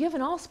 Well, you have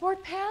an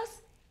all-sport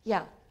pass?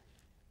 Yeah.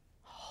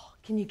 Oh,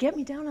 can you get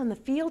me down on the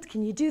field?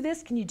 Can you do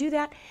this? Can you do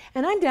that?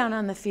 And I'm down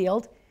on the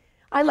field.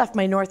 I left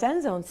my north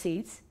end zone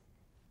seats,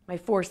 my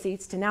 4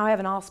 seats, to now have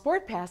an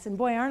all-sport pass, and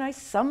boy, aren't I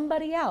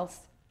somebody else.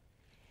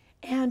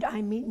 And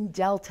I'm meeting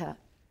Delta,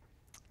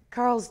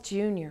 Carl's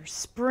Jr.,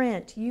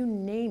 Sprint, you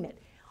name it.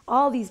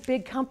 All these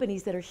big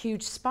companies that are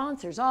huge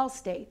sponsors,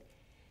 Allstate.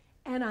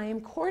 And I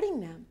am courting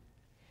them.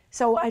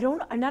 So I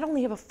not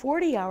only have a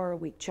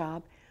 40-hour-a-week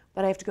job,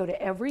 but I have to go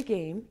to every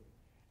game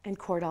and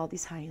court all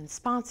these high-end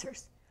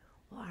sponsors.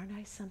 Well, aren't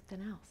I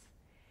something else?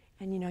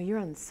 And you know, you're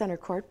on the center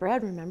court.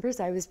 Brad remembers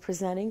I was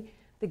presenting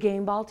the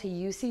game ball to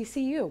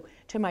UCCU,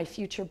 to my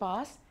future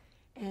boss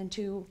and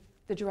to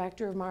the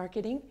director of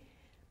marketing.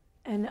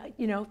 And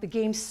you know, the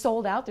game's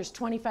sold out. There's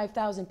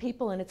 25,000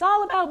 people, and it's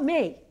all about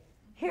me.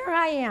 Here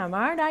I am.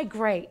 Aren't I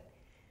great?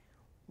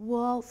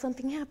 Well,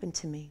 something happened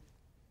to me.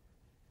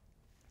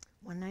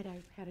 One night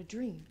I had a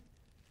dream,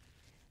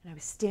 and I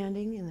was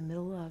standing in the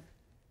middle of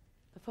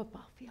the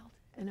football field,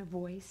 and a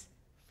voice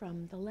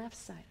from the left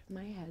side of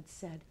my head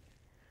said,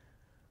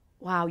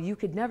 wow, you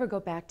could never go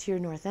back to your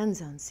north end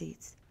zone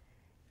seats.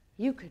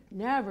 You could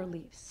never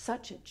leave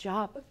such a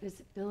job of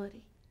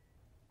visibility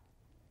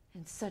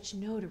and such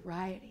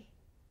notoriety.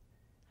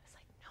 I was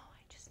like, no,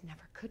 I just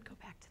never could go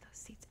back to those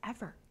seats,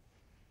 ever.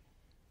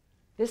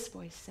 This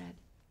voice said,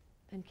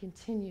 then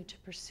continue to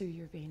pursue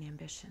your vain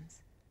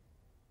ambitions.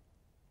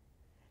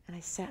 And I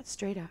sat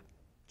straight up,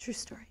 true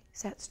story,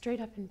 sat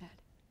straight up in bed.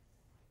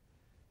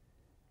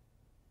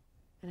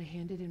 And I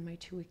handed in my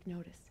 2-week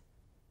notice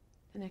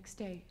the next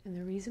day. And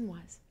the reason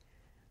was,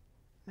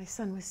 my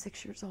son was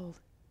 6 years old.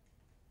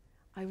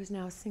 I was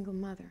now a single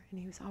mother, and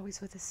he was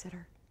always with a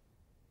sitter.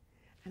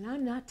 And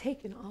I'm not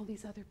taking all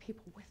these other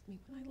people with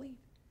me when I leave.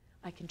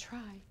 I can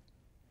try,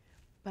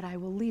 but I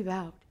will leave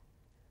out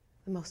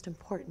the most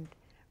important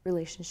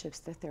relationships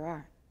that there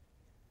are.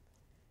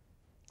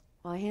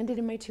 Well, I handed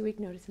in my 2-week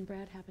notice, and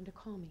Brad happened to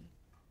call me.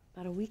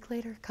 About a week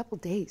later, a couple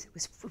days,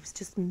 it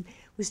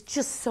was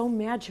just so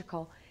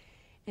magical.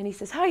 And he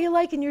says, how are you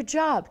liking your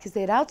job? Because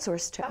they had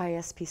outsourced to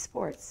ISP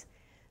Sports.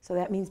 So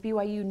that means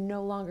BYU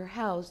no longer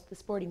housed the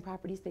sporting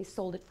properties. They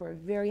sold it for a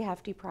very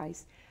hefty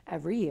price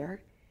every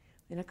year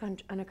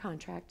on a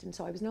contract. And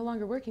so I was no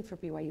longer working for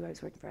BYU, I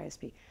was working for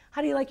ISP.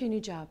 How do you like your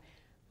new job?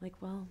 I'm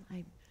like, well,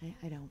 I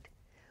don't.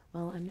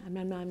 Well,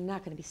 I'm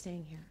not going to be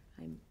staying here.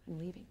 I'm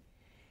leaving.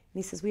 And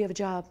he says, we have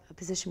a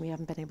position we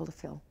haven't been able to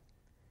fill.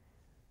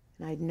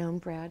 And I'd known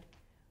Brad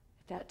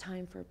at that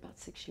time for about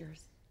 6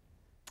 years.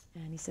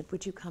 And he said,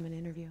 would you come and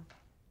interview?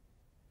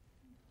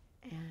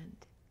 And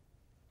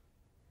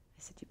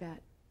I said, you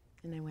bet.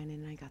 And I went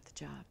in and I got the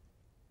job.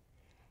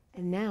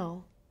 And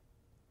now,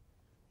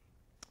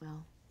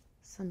 well,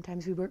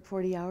 sometimes we work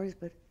 40 hours,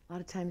 but a lot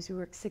of times we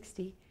work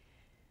 60.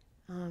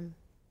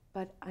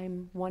 But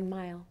I'm 1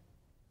 mile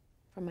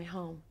from my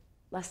home,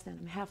 less than.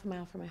 I'm half a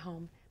mile from my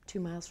home, 2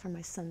 miles from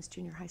my son's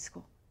junior high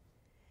school.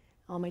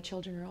 All my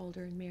children are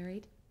older and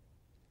married,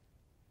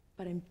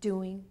 but I'm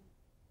doing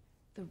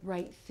the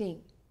right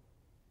thing.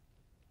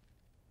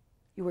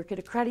 You work at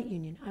a credit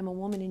union. I'm a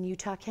woman in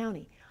Utah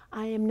County.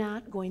 I am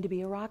not going to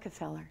be a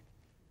Rockefeller.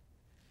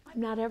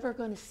 I'm not ever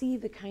going to see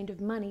the kind of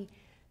money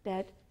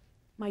that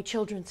my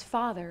children's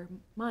father,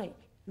 Mike,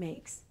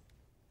 makes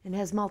and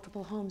has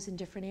multiple homes in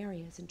different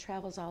areas and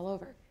travels all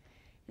over.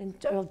 And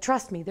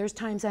trust me, there's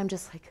times I'm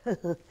just like,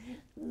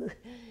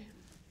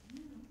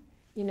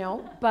 you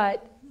know,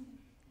 but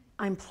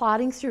I'm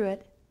plodding through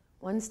it,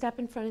 one step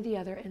in front of the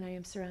other, and I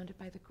am surrounded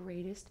by the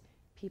greatest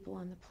people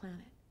on the planet.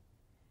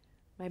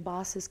 My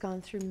boss has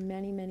gone through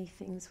many, many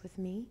things with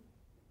me,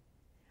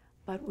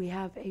 but we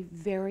have a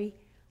very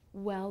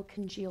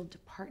well-congealed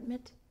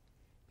department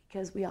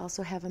because we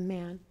also have a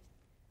man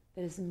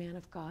that is a man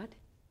of God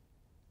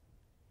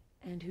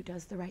and who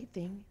does the right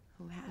thing,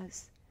 who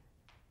has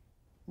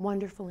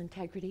wonderful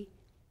integrity.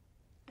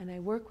 And I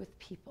work with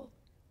people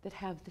that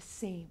have the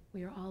same.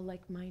 We are all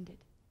like-minded.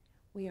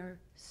 We are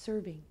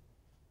serving.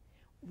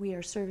 We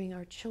are serving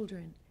our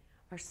children,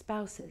 our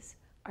spouses,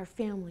 our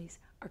families,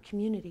 our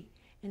community.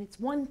 And it's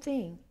one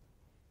thing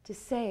to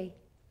say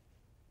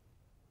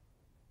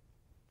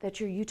that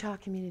you're Utah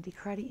Community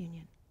Credit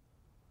Union.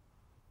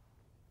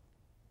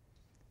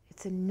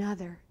 It's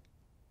another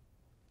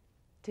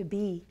to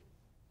be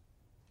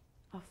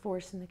a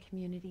force in the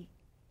community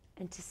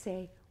and to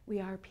say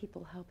we are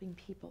people helping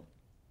people.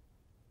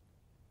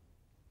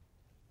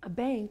 A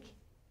bank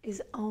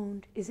is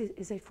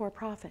a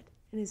for-profit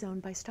and is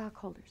owned by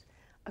stockholders.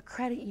 A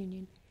credit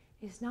union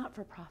is not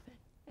for profit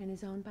and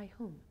is owned by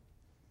whom?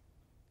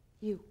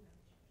 You.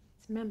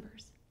 It's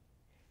members.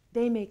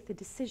 They make the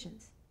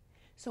decisions.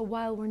 So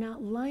while we're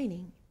not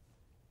lining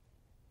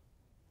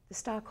the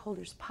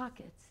stockholders'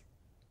 pockets,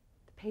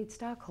 the paid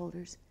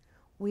stockholders,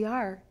 we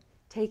are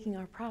taking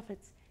our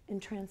profits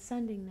and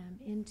transcending them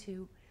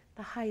into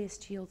the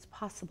highest yields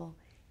possible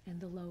and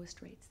the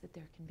lowest rates that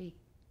there can be.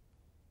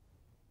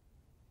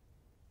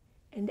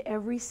 And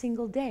every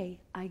single day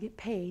I get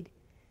paid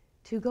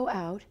to go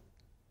out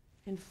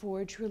and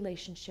forge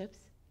relationships,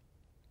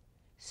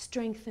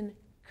 strengthen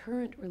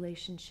current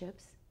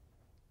relationships,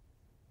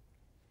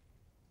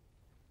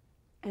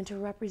 and to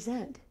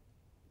represent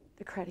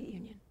the credit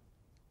union.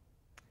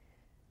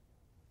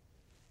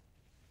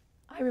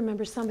 I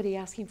remember somebody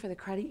asking for the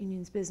credit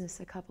union's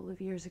business a couple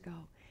of years ago.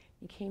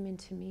 He came in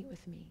to meet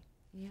with me.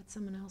 He had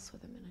someone else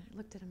with him, and I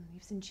looked at him, and he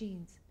was in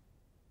jeans.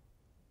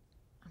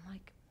 I'm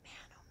like,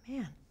 man, oh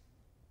man.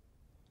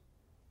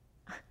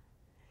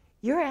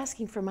 You're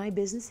asking for my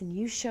business and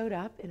you showed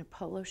up in a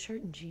polo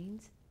shirt and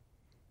jeans?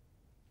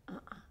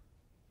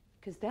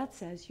 Because that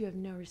says you have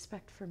no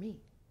respect for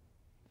me.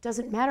 It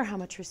doesn't matter how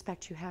much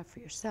respect you have for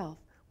yourself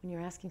when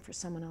you're asking for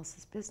someone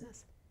else's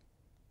business.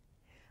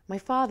 My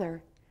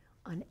father,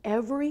 on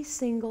every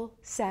single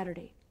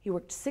Saturday, he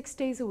worked 6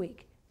 days a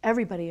week.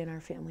 Everybody in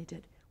our family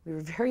did. We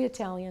were very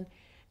Italian,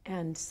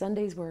 and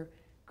Sundays were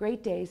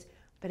great days.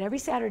 But every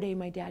Saturday,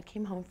 my dad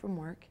came home from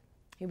work.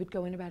 He would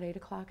go in about 8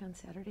 o'clock on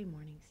Saturday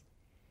mornings.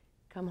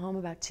 Come home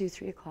about 2,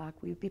 3 o'clock.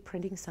 We would be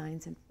printing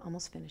signs and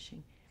almost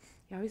finishing.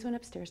 He always went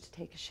upstairs to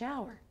take a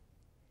shower.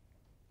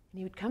 And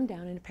he would come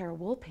down in a pair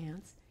of wool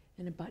pants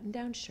and a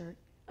button-down shirt,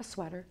 a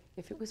sweater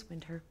if it was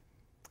winter.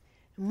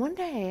 And one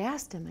day I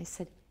asked him, I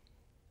said,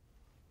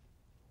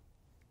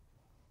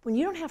 when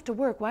you don't have to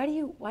work, why do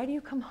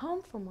you come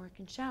home from work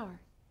and shower?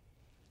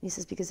 And he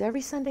says, because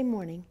every Sunday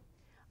morning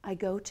I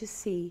go to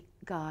see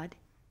God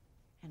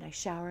and I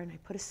shower and I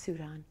put a suit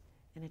on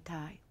and a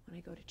tie when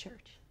I go to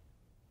church.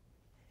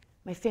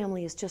 My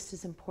family is just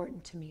as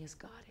important to me as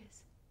God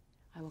is.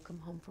 I will come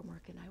home from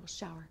work and I will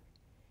shower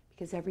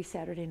because every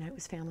Saturday night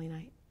was family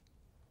night.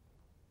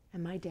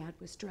 And my dad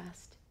was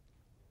dressed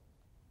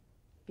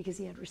because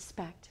he had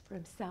respect for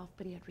himself,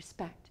 but he had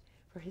respect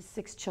for his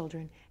 6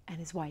 children and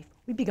his wife.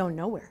 We'd be going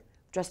nowhere,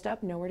 dressed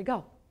up, nowhere to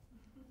go.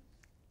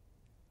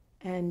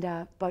 And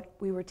but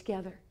we were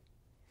together.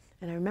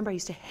 And I remember I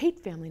used to hate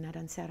family night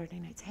on Saturday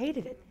nights,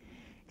 hated it.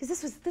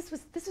 Because this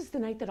was the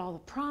night that all the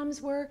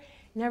proms were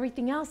and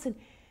everything else. And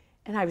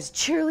I was a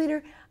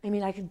cheerleader. I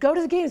mean, I could go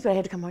to the games, but I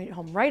had to come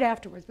home right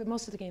afterwards. But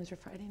most of the games were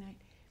Friday night.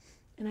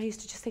 And I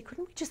used to just say,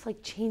 couldn't we just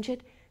like change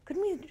it?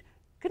 Couldn't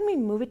we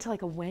move it to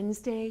like a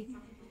Wednesday?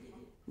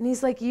 And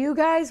he's like, you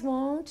guys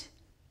won't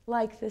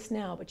like this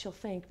now, but you'll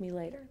thank me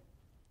later.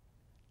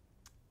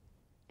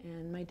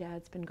 And my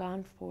dad's been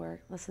gone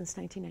since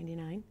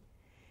 1999.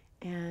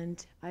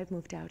 And I've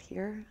moved out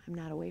here. I'm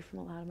not away from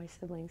a lot of my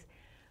siblings,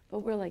 but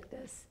we're like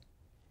this.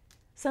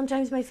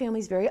 Sometimes my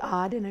family's very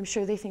odd, and I'm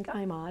sure they think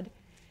I'm odd.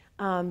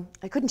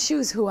 I couldn't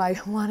choose who I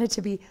wanted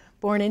to be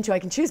born into. I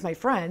can choose my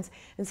friends,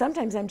 and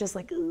sometimes I'm just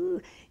like,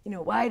 ooh,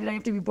 why did I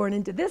have to be born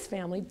into this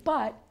family?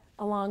 But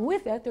along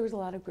with it, there was a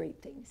lot of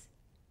great things.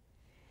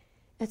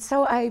 And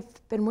so I've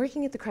been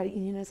working at the credit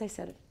union, as I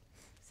said,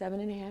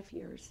 7.5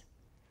 years.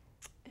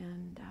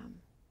 And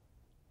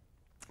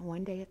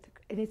one day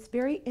and it's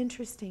very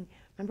interesting.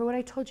 Remember what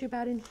I told you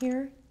about in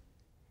here?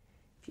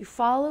 If you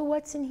follow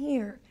what's in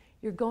here,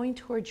 you're going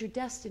towards your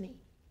destiny.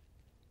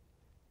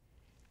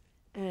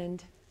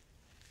 And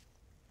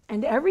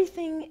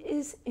everything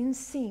is in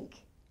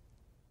sync.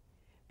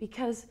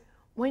 Because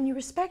when you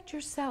respect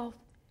yourself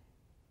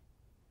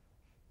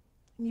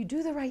and you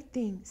do the right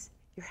things,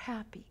 you're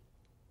happy.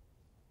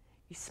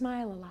 You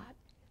smile a lot.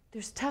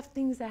 There's tough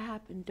things that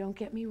happen, don't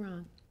get me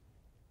wrong.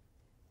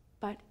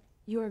 But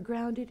you are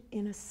grounded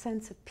in a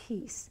sense of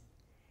peace.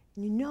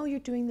 And you know you're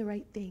doing the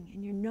right thing,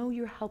 and you know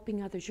you're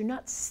helping others. You're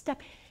not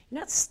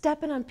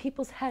stepping on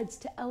people's heads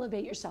to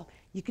elevate yourself.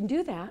 You can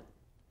do that,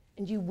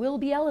 and you will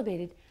be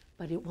elevated,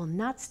 but it will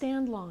not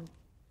stand long.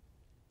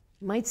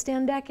 You might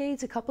stand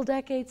decades, a couple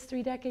decades,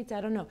 3 decades, I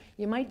don't know.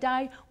 You might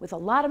die with a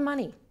lot of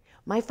money.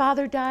 My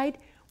father died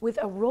with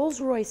a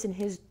Rolls Royce in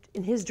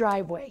his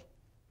driveway.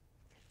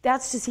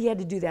 That's just, he had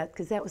to do that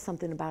because that was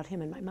something about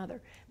him and my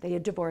mother. They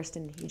had divorced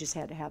and he just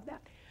had to have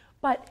that.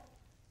 But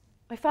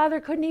my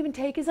father couldn't even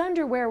take his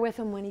underwear with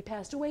him when he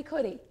passed away,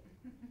 could he?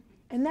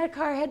 And that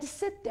car had to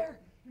sit there.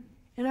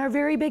 And our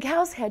very big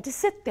house had to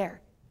sit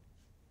there.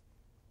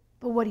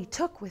 But what he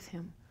took with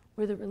him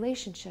were the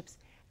relationships,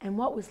 and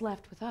what was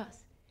left with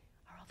us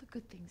are all the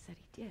good things that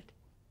he did.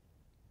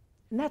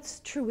 And that's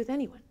true with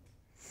anyone.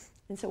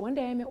 And so one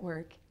day I'm at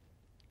work,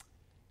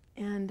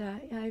 and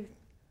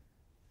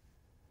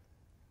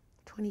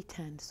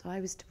 2010, so I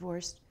was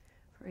divorced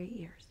for 8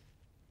 years,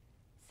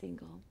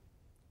 single,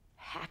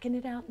 hacking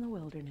it out in the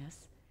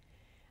wilderness.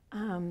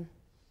 And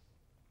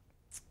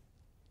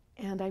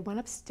I went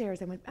upstairs.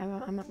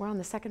 We're on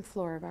the 2nd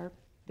floor of our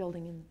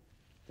building in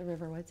the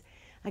Riverwoods.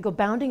 I go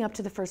bounding up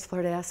to the 1st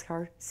floor to ask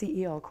our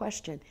CEO a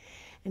question.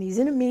 And he's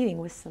in a meeting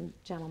with some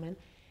gentlemen,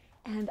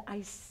 and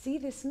I see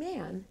this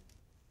man.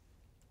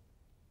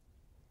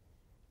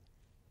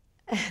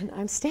 And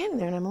I'm standing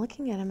there, and I'm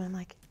looking at him, and I'm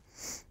like,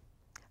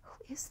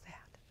 who is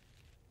that?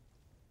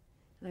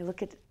 And I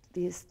look at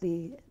the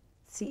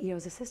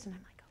CEO's assistant,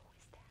 I'm like, who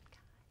is that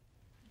guy?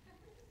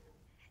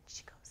 And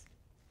she goes,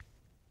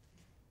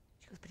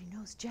 but he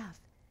knows Jeff.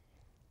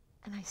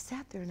 And I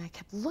sat there, and I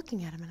kept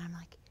looking at him, and I'm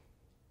like,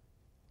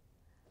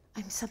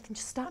 something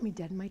just stopped me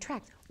dead in my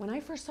tracks. When I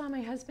first saw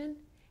my husband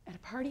at a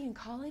party in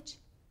college,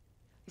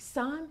 I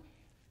saw him,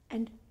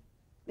 and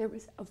there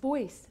was a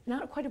voice,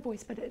 not quite a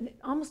voice, but an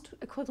almost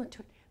equivalent to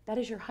it. That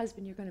is your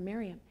husband, you're going to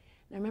marry him.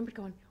 And I remember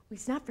going, well,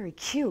 he's not very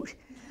cute.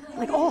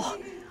 Like, oh,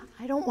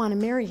 I don't want to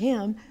marry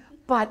him.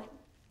 But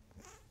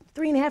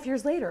 3.5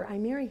 years later, I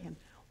marry him.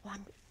 Well,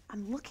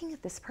 I'm looking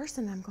at this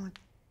person, and I'm going,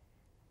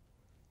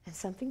 and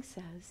something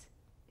says,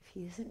 if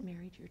he isn't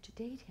married, you're to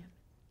date him.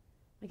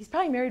 Like, he's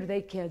probably married with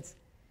 8 kids,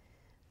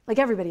 like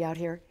everybody out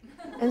here.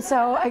 And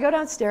so I go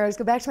downstairs,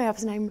 go back to my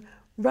office, and I'm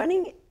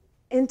running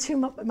into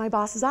my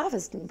boss's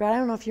office. Brad, I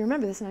don't know if you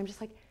remember this, and I'm just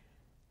like,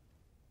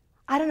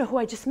 I don't know who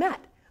I just met.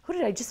 Who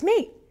did I just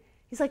meet?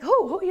 He's like,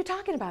 who? Who are you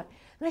talking about?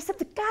 And I said,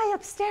 the guy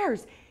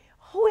upstairs.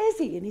 Who is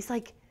he? And he's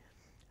like,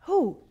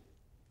 who?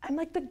 I'm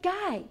like, the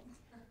guy,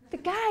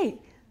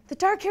 the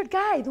dark-haired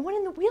guy, the one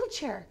in the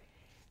wheelchair.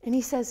 And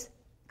he says,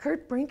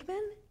 Kurt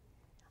Brinkman?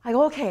 I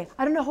go, okay,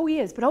 I don't know who he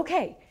is, but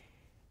okay.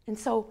 And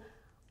so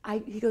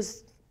he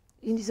goes,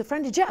 he's a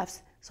friend of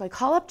Jeff's. So I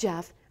call up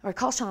Jeff, or I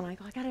call Sean, and I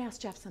go, I gotta ask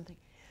Jeff something.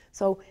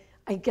 So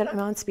I'm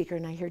on speaker,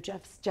 and I hear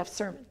Jeff's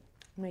sermon,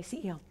 my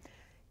CEO.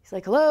 He's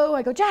like, hello.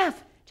 I go,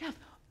 Jeff,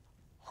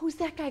 who's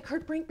that guy,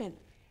 Kurt Brinkman? And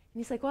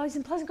he's like, well, he's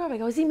in Pleasant Grove. I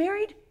go, is he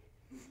married?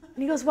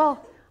 And he goes,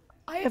 well,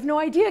 I have no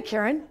idea,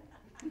 Karen.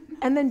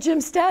 And then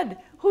Jim Stead,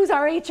 who's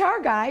our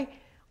HR guy,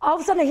 all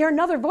of a sudden I hear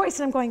another voice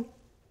and I'm going,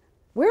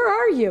 where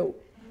are you?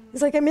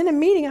 He's like, I'm in a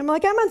meeting. I'm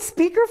like, I'm on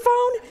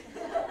speakerphone?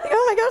 Like,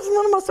 oh my gosh, it's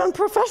one of the most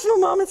unprofessional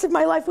moments of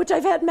my life, which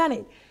I've had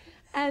many.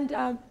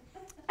 And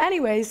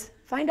anyways,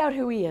 find out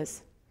who he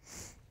is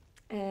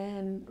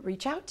and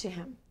reach out to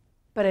him.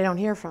 But I don't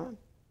hear from him.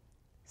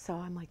 So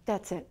I'm like,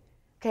 that's it.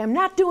 Okay, I'm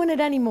not doing it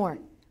anymore. I'm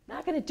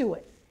not going to do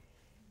it.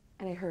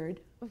 And I heard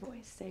a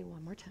voice say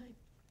one more time,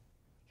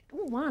 I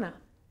don't wanna.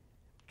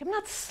 I'm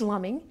not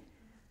slumming.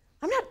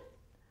 I'm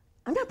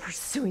not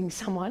pursuing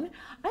someone.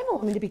 I'm a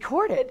woman to be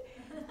courted.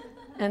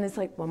 And it's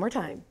like, one more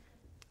time.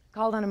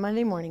 Called on a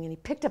Monday morning and he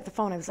picked up the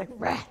phone. I was like,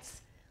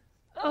 rats.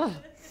 Ugh.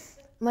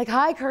 I'm like,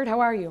 hi, Kurt, how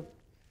are you?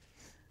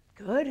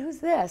 Good, who's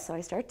this? So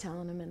I start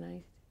telling him and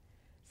I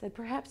said,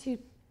 perhaps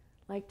you'd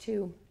like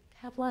to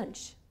have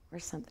lunch or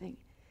something.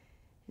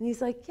 And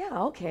he's like,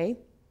 yeah, okay.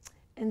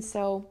 And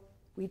so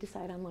we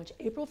decide on lunch.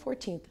 April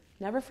 14th,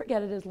 never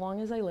forget it as long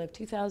as I live,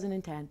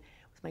 2010,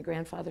 was my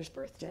grandfather's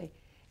birthday.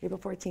 April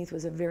 14th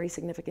was a very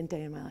significant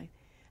day in my life.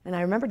 And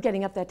I remembered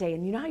getting up that day,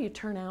 and you know how you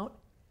turn out?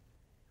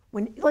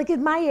 When, like at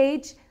my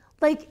age,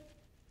 like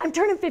I'm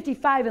turning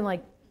 55 in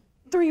like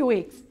 3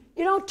 weeks.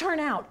 You don't turn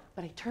out,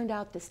 but I turned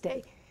out this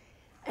day.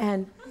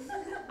 And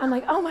I'm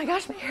like, oh my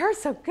gosh, my hair is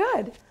so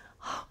good.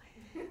 Oh,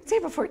 it's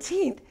April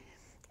 14th.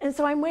 And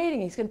so I'm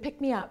waiting, he's gonna pick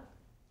me up.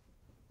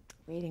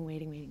 Waiting,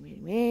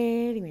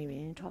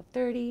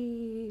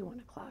 12:30, 1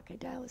 o'clock, I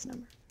dial his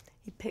number.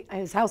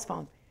 His house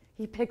phone.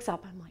 He picks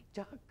up, I'm like,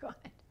 doggone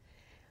it.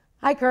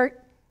 Hi,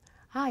 Kurt.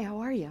 Hi, how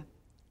are you?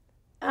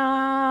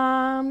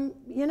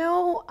 You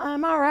know,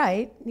 I'm all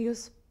right. And he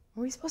goes,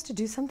 are we supposed to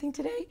do something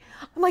today?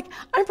 I'm like,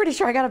 I'm pretty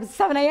sure I got up at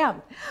 7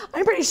 a.m.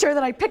 I'm pretty sure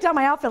that I picked out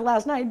my outfit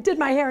last night, did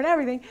my hair and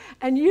everything,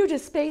 and you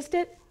just spaced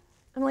it?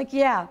 I'm like,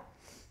 yeah.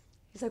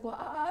 He's like, well,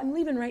 I'm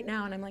leaving right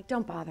now. And I'm like,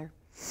 don't bother.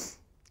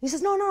 He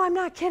says, no, I'm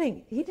not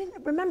kidding. He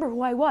didn't remember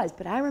who I was,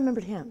 but I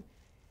remembered him.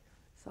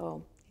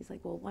 So he's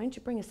like, well, why don't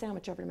you bring a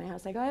sandwich over to my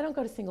house? I go, I don't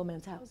go to single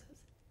men's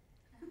houses.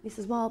 He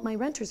says, well, my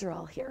renters are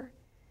all here.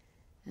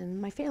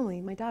 And my family,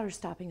 my daughter's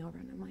stopping over.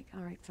 And I'm like,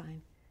 all right,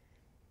 fine.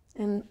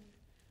 And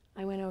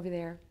I went over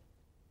there.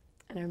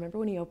 And I remember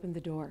when he opened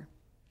the door.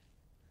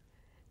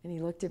 And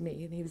he looked at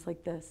me, and he was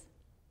like this.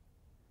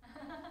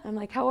 I'm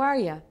like, how are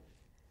you?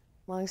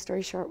 Long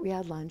story short, we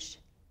had lunch.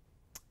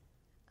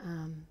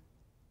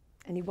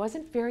 And he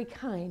wasn't very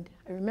kind.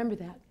 I remember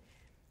that.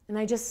 And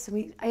I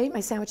ate my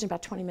sandwich in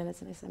about 20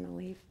 minutes, and I said, I'm gonna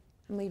leave.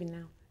 I'm leaving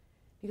now.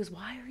 He goes,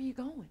 why are you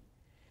going?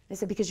 I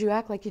said, because you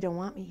act like you don't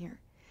want me here.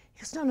 He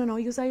goes, no.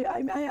 He goes,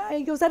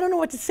 he goes, I don't know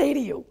what to say to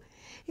you.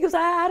 He goes,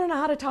 I don't know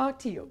how to talk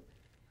to you.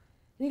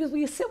 And he goes, will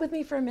you sit with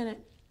me for a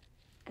minute?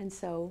 And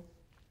so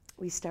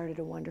we started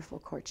a wonderful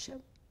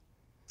courtship.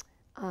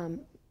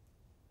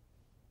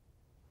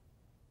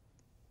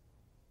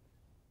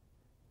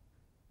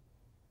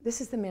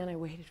 This is the man I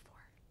waited for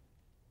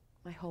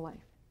my whole life.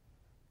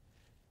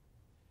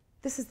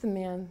 This is the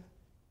man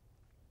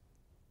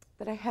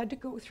that I had to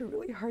go through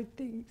really hard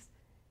things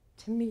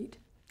to meet.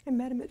 I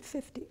met him at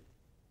 50.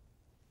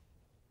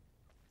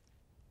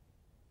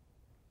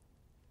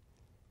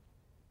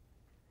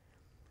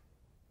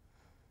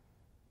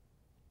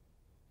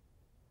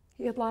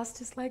 He had lost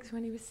his legs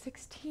when he was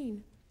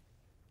 16.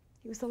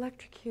 He was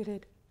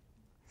electrocuted.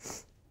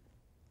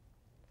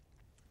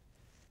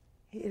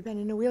 He had been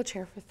in a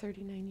wheelchair for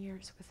 39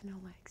 years with no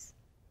legs.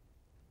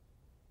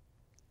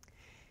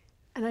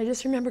 And I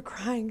just remember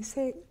crying,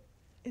 saying,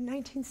 in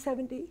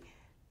 1970,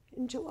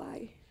 in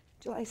July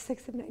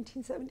 6th of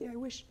 1970, I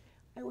wish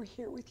I were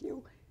here with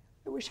you.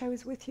 I wish I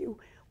was with you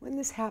when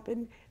this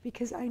happened,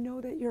 because I know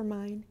that you're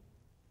mine.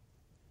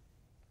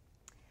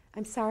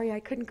 I'm sorry I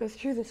couldn't go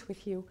through this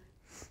with you.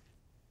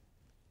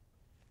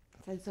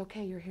 I said, it's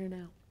okay, you're here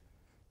now.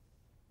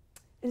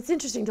 And it's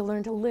interesting to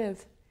learn to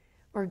live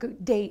or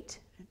date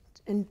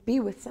and be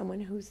with someone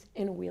who's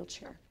in a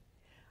wheelchair.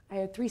 I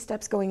had 3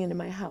 steps going into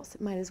my house.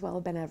 It might as well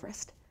have been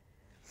Everest.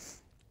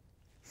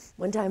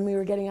 One time we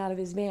were getting out of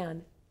his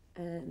van,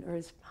 or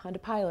his Honda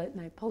Pilot,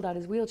 and I pulled out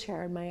his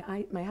wheelchair, and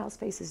my house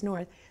faces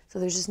north, so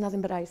there's just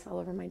nothing but ice all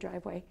over my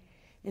driveway.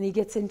 And he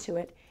gets into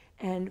it,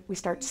 and we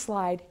start to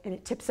slide, and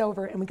it tips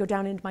over, and we go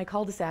down into my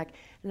cul-de-sac,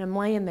 and I'm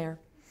laying there,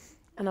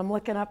 and I'm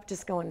looking up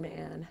just going,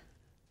 man,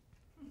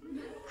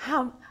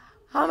 how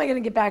am I going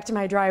to get back to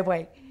my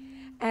driveway?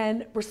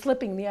 And we're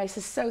slipping, the ice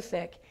is so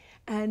thick,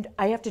 and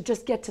I have to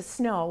just get to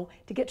snow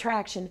to get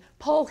traction,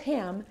 pull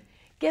him,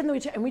 get in the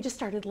wheelchair, and we just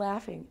started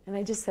laughing. And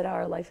I just said,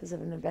 our life is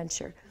an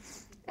adventure.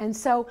 And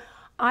so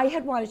I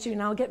had wanted to,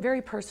 and I'll get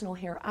very personal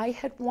here, I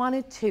had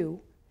wanted to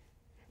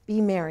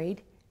be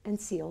married and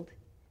sealed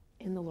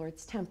in the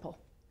Lord's temple.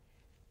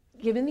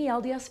 Given the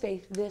LDS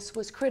faith, this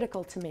was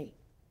critical to me,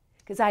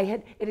 because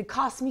it had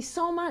cost me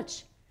so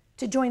much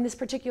to join this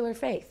particular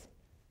faith.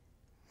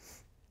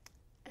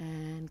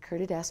 And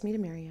Kurt had asked me to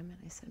marry him, and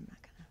I said, we're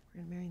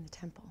gonna marry in the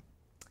temple.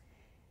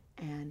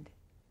 And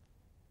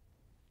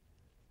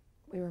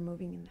we were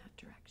moving in that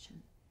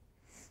direction.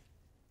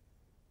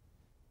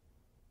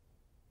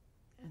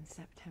 And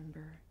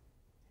September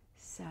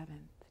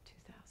 7th,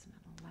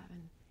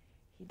 2011,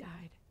 he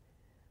died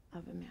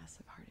of a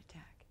massive heart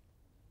attack.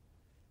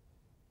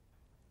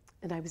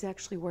 And I was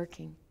actually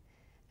working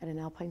at an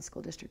Alpine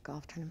School District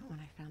golf tournament when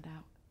I found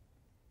out.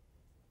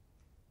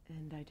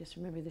 And I just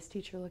remember this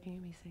teacher looking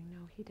at me saying,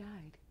 no, he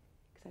died.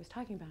 Because I was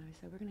talking about him. I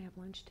said, we're going to have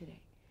lunch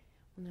today.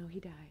 Well, no, he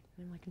died.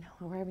 And I'm like, no,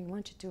 we're having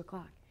lunch at 2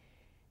 o'clock.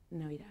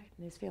 No, he died.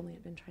 And his family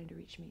had been trying to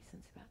reach me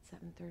since about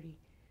 7:30,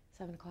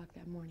 7 o'clock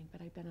that morning,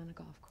 but I'd been on a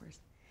golf course.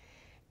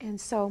 And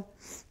so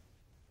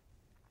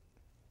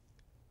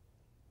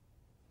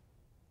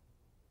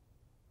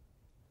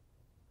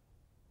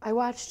I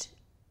watched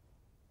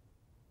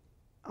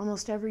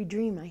almost every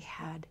dream I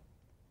had,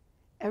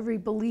 every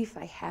belief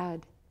I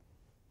had,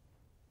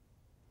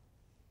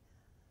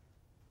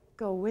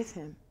 go with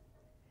him.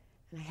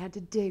 And I had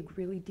to dig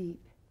really deep.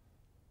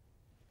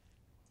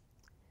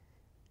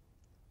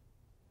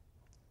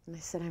 And I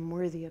said, I'm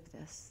worthy of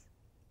this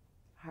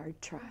hard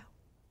trial.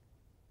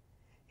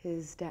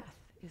 His death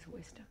is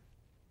wisdom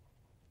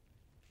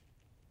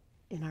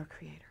in our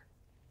Creator.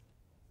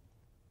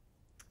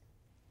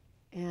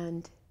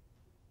 And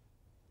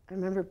I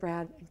remember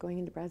Brad, going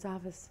into Brad's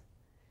office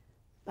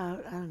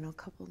about, I don't know,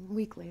 a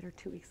week later,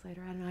 2 weeks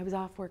later. I don't know, I was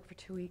off work for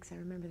 2 weeks, I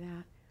remember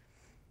that.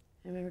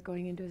 I remember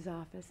going into his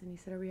office and he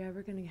said, are we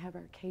ever going to have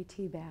our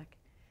KT back?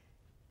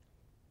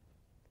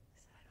 I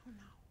said, I don't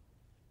know.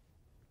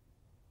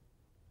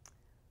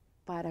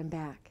 But I'm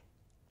back.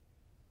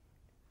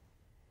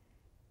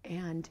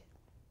 And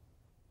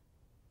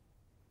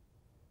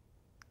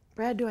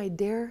Brad, do I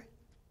dare?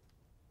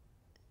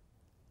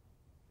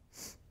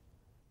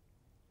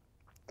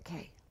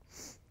 Okay,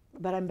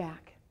 but I'm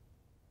back.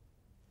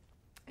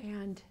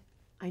 And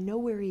I know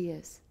where he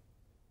is.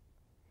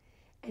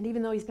 And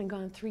even though he's been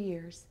gone 3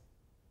 years,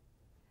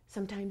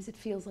 sometimes it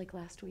feels like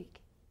last week.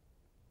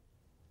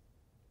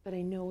 But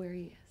I know where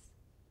he is.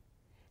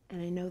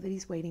 And I know that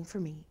he's waiting for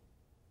me.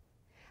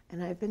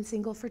 And I've been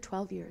single for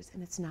 12 years,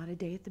 and it's not a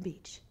day at the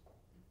beach.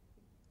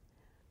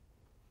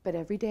 But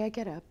every day I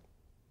get up,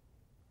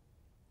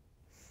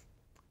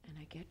 and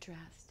I get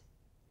dressed,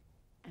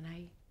 and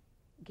I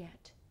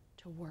get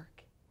to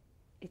work.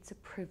 It's a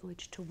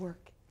privilege to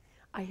work.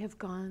 I have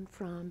gone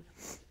from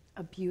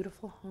a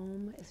beautiful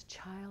home as a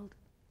child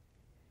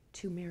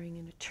to marrying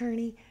an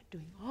attorney,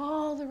 doing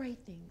all the right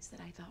things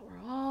that I thought were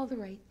all the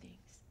right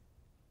things,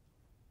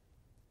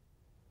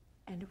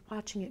 and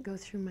watching it go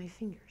through my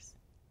fingers.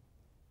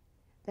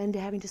 Then to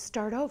having to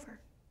start over,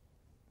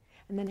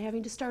 and then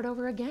having to start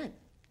over again,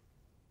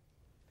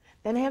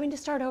 then having to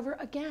start over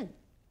again.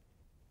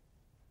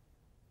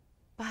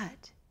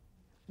 But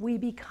we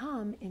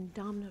become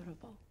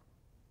indomitable.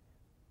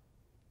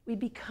 We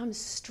become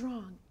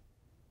strong.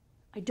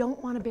 I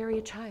don't want to bury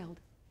a child.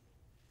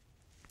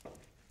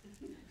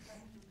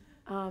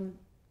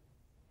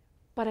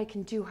 But I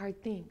can do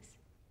hard things.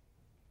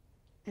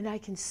 And I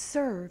can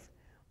serve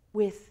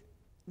with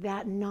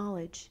that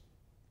knowledge.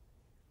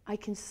 I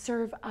can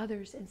serve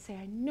others and say,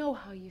 I know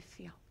how you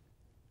feel.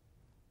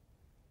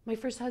 My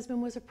first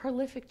husband was a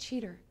prolific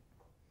cheater.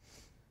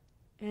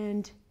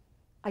 And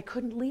I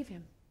couldn't leave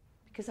him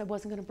because I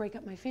wasn't going to break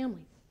up my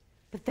family.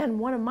 But then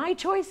one of my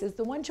choices,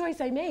 the one choice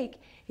I make,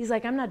 he's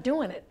like, I'm not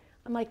doing it.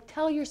 I'm like,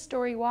 tell your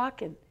story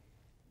walking.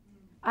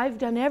 I've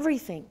done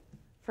everything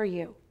for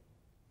you.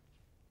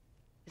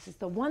 This is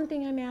the one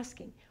thing I'm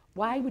asking.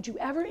 Why would you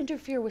ever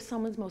interfere with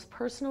someone's most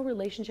personal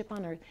relationship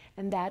on earth?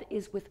 And that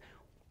is with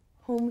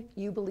whom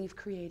you believe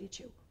created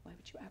you. Why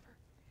would you ever?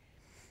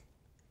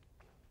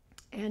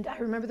 And I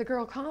remember the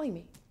girl calling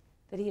me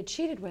that he had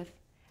cheated with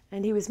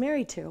and he was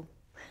married to.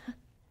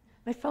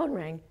 My phone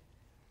rang.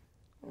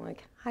 I'm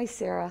like, hi,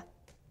 Sarah.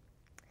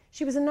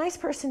 She was a nice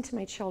person to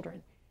my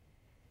children.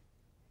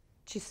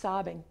 She's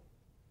sobbing.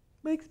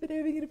 Mike's been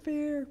having an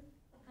affair.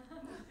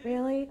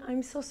 Really?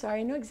 I'm so sorry.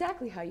 I know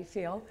exactly how you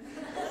feel.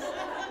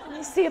 Let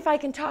me see if I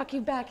can talk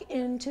you back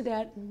into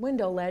that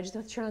window ledge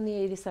that you're on the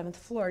 87th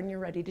floor and you're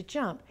ready to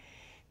jump.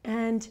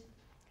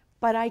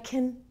 But I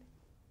can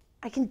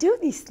do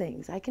these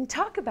things. I can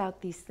talk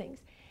about these things.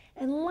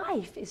 And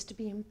life is to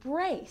be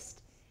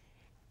embraced.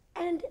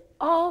 And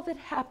all that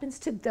happens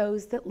to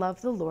those that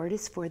love the Lord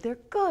is for their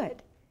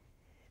good.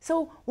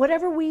 So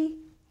whatever we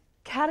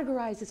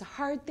categorize as a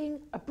hard thing,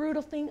 a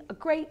brutal thing, a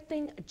great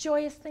thing, a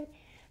joyous thing,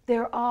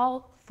 they're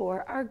all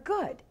for our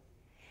good.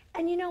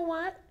 And you know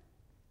what?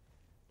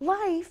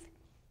 Life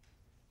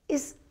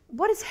is,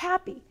 what is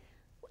happy?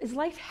 Is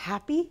life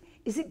happy?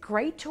 Is it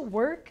great to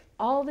work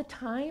all the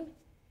time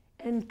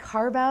and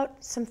carve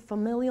out some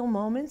familial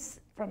moments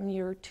from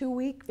your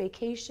 2-week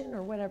vacation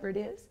or whatever it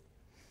is?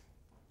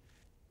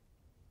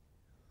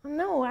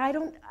 No, I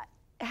don't,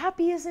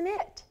 happy isn't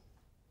it.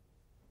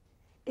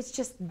 It's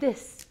just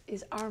this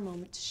is our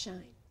moment to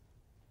shine.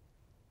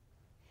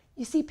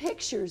 You see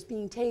pictures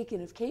being taken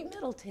of Kate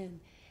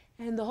Middleton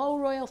and the whole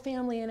royal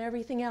family and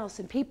everything else,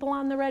 and people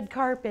on the red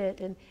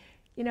carpet and,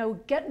 you know,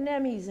 getting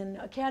Emmys and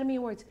Academy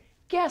Awards.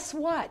 Guess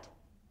what?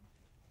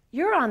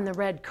 You're on the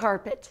red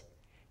carpet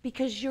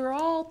because you're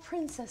all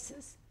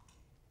princesses.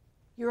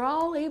 You're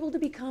all able to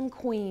become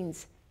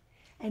queens.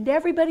 And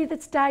everybody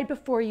that's died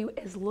before you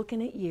is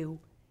looking at you,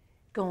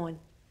 going,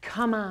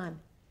 come on.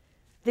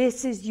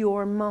 This is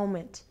your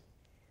moment.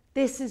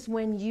 This is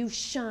when you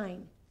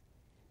shine.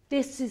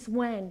 This is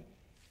when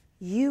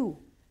you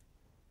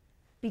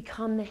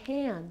become the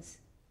hands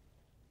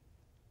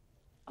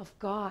of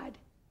God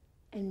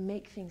and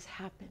make things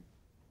happen,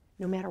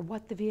 no matter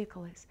what the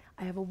vehicle is.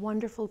 I have a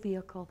wonderful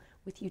vehicle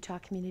with Utah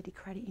Community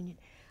Credit Union.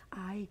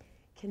 I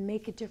can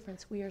make a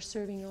difference. We are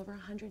serving over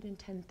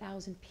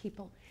 110,000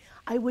 people.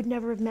 I would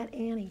never have met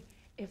Annie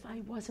if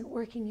I wasn't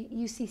working at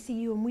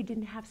UCCU and we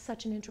didn't have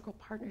such an integral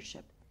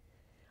partnership.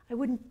 I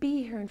wouldn't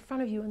be here in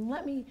front of you, and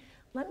let me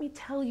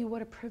tell you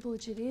what a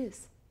privilege it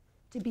is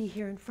to be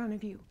here in front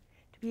of you,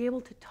 to be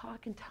able to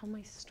talk and tell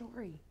my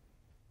story.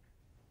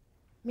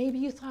 Maybe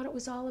you thought it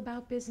was all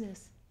about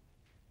business,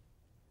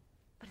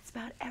 but it's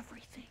about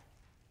everything.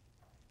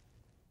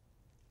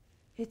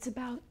 It's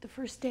about the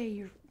first day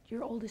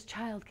your oldest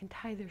child can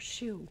tie their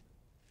shoe.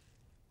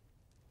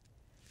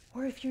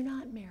 Or if you're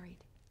not married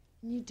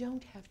and you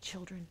don't have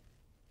children.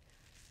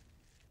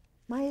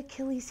 My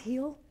Achilles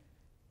heel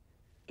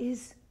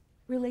is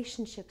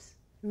relationships,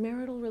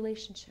 marital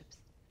relationships.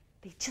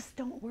 They just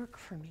don't work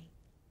for me.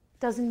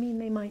 Doesn't mean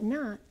they might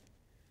not,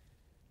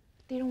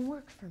 but they don't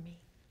work for me.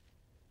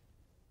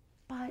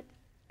 But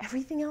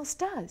everything else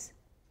does.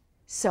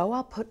 So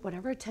I'll put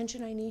whatever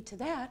attention I need to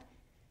that,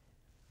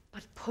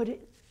 but put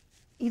it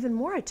even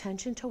more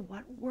attention to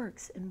what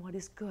works and what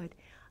is good.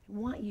 I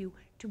want you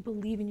to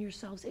believe in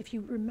yourselves. If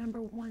you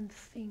remember one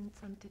thing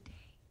from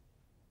today,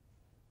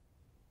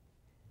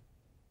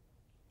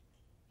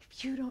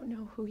 if you don't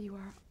know who you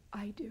are,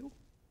 I do.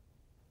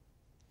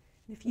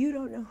 And if you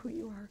don't know who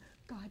you are,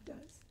 God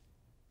does.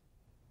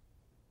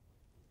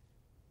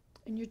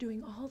 And you're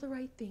doing all the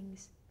right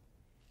things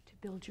to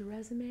build your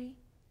resume,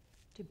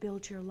 to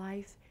build your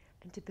life,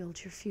 and to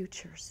build your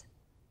futures.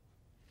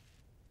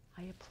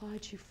 I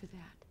applaud you for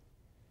that.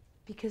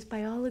 Because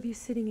by all of you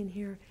sitting in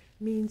here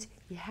means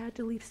you had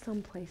to leave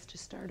someplace to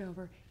start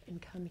over and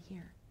come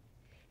here.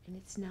 And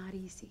it's not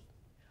easy,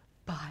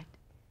 but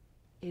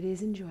it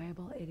is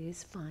enjoyable, it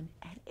is fun,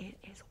 and it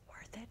is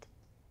worth it.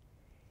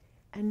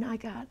 And I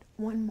got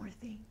one more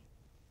thing.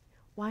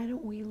 Why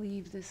don't we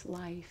leave this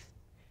life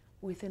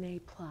with an A+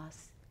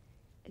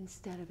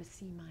 instead of a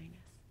C-?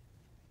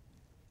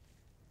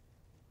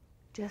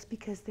 Just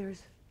because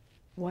there's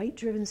white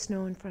driven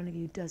snow in front of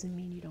you doesn't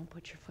mean you don't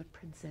put your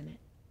footprints in it,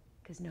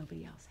 because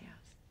nobody else has.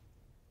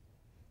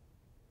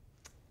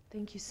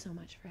 Thank you so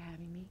much for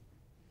having me.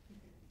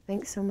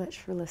 Thanks so much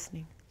for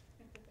listening.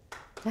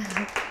 What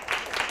an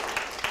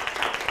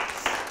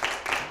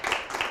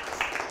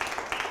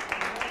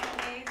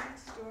amazing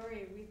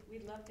story.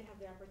 We'd love to have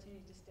the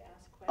opportunity just to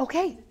ask questions.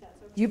 Okay, If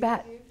that's okay you with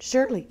bet, you.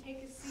 surely.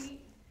 Take a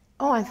seat.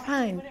 Oh, I'm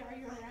fine. Whatever,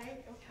 you're all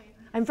right? Okay.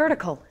 I'm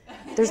vertical.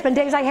 There's been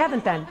days I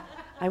haven't been.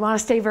 I want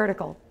to stay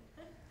vertical.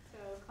 So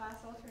class,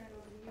 I'll turn it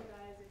over to you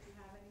guys if you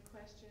have any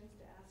questions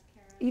to ask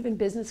Karen. Even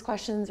business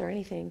questions or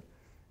anything.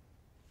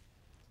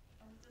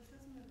 This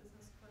isn't a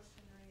business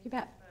question or anything, You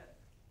bet. but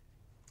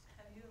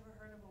have you ever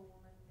heard of a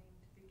woman named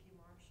Vicki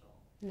Marshall?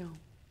 No.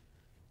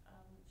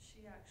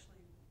 She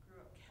actually grew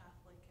up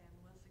Catholic and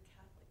was a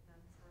Catholic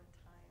nun for a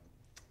time,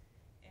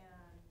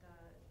 and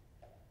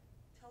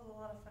tells a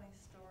lot of funny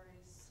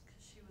stories because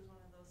she was one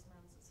of those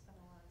nuns that spent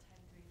a lot of time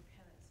doing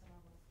penance and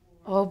on the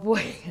floor. Oh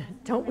boy,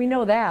 don't we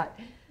know that?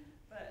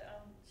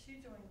 But she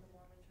joined the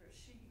Mormon Church.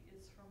 She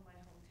is from my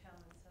hometown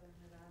in Southern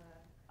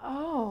Nevada.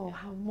 Oh,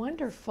 how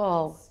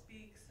wonderful.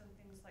 Speaks and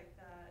things like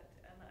that,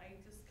 and I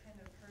just kind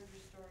of heard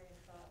your story and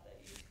thought that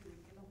you two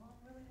would get along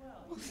really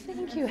well. Well,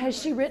 thank you. Has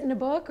she written a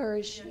book, or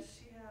is she? Yes,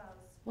 she has.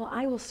 Well,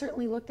 I will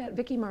certainly look at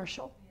Vicki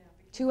Marshall. Yeah,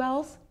 Vicki 2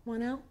 L's, Marshall.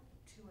 1 L?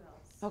 2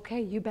 L's.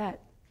 Okay, you bet.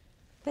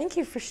 Thank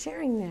you for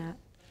sharing that.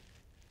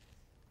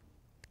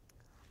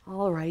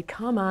 All right,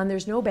 come on,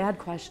 there's no bad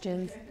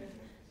questions.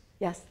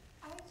 Yes,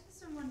 I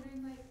just am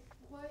wondering, like,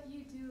 what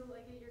you do,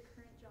 like, at your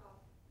current job.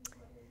 Like,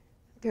 what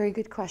you- very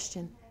good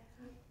question.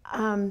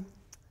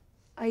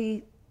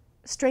 I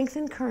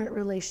strengthen current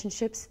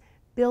relationships,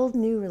 build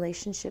new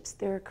relationships.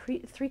 There are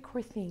 3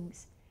 core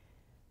themes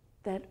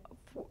that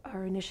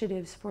are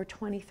initiatives for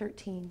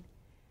 2013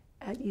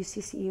 at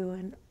UCCU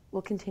and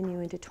will continue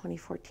into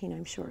 2014,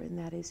 I'm sure, and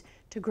that is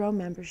to grow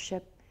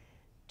membership,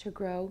 to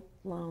grow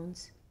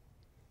loans,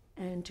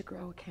 and to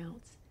grow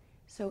accounts.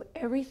 So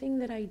everything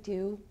that I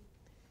do,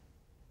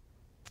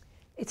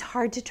 it's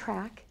hard to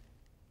track,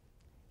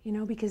 you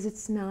know, because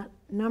it's not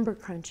number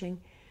crunching,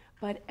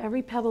 but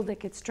every pebble that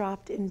gets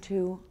dropped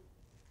into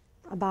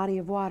a body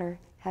of water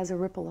has a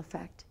ripple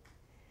effect.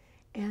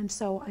 And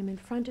so I'm in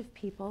front of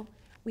people.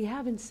 We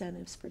have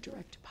incentives for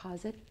direct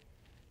deposit.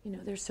 You know,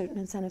 there's certain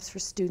incentives for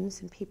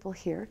students and people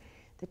here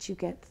that you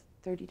get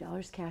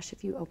 $30 cash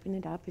if you open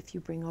it up. If you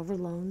bring over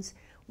loans,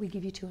 we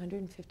give you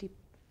 $250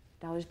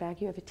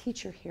 back. You have a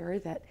teacher here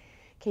that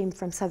came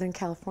from Southern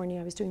California.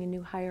 I was doing a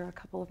new hire a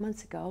couple of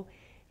months ago,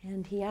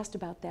 and he asked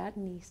about that,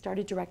 and he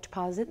started direct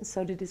deposit, and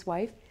so did his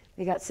wife.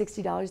 They got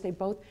 $60. They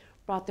both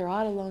brought their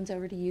auto loans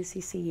over to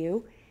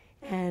UCCU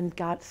and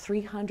got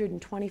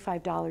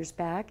 $325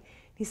 back.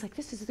 He's like,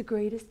 this is the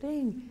greatest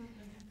thing.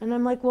 And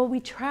I'm like, well, we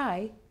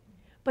try,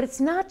 but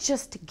it's not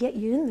just to get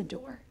you in the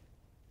door.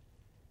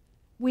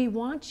 We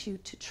want you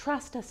to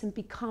trust us and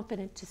be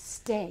confident to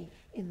stay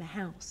in the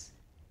house,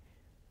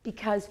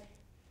 because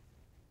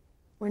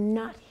we're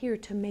not here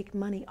to make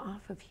money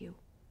off of you.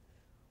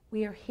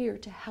 We are here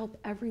to help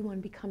everyone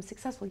become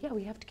successful. Yeah,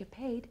 we have to get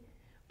paid,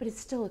 but it's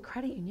still a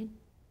credit union.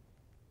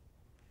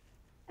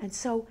 And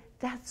so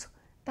that's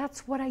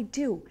what I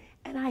do.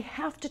 And I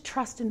have to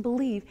trust and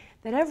believe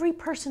that every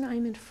person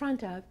I'm in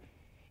front of,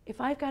 if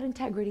I've got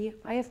integrity,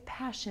 if I have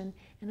passion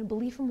and a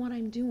belief in what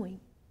I'm doing,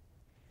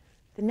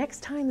 the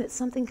next time that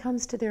something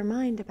comes to their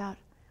mind about,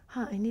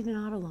 I need an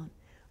auto loan,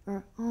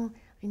 or, I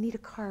need a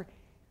car.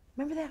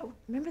 Remember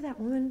that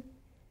woman?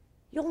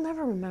 You'll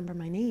never remember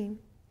my name,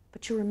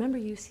 but you'll remember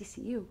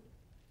UCCU.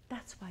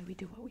 That's why we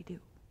do what we do.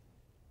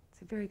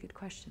 It's a very good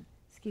question.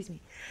 Excuse me.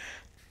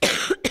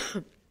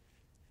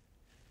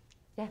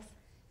 Yes?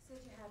 You said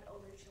you had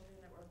older children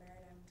that were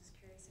married. I'm just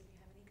curious if you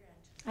have any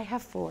grandchildren. I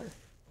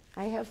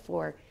have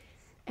four.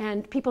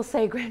 And people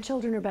say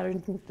grandchildren are better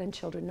than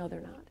children. No,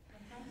 they're not.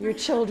 Your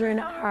children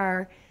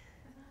are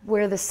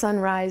where the sun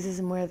rises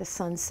and where the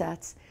sun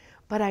sets.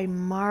 But I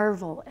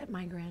marvel at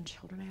my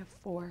grandchildren. I have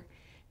 4,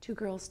 2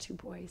 girls, 2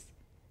 boys.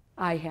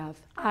 I have.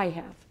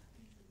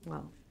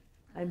 Well,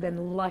 I've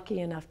been lucky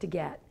enough to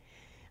get.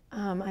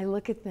 I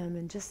look at them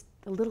and just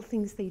the little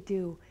things they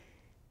do.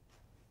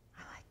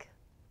 I'm like,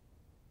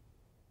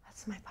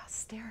 that's my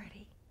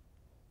posterity.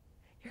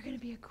 You're going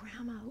to be a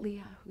grandma,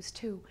 Leah, who's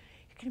 2.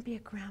 You're going to be a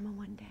grandma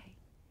one day.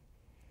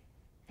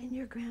 And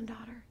your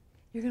granddaughter,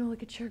 you're going to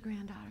look at your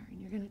granddaughter and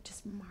you're going to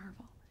just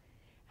marvel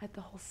at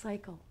the whole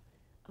cycle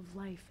of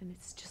life. And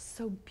it's just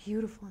so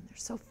beautiful and they're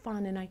so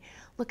fun. And I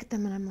look at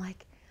them and I'm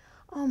like,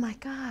 oh my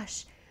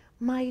gosh,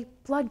 my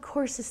blood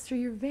courses through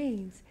your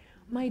veins.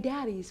 My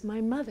daddies,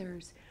 my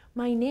mothers,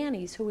 my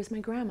nannies, who was my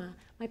grandma,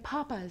 my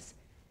papas,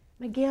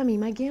 my gammy,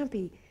 my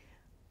gampy.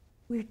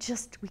 We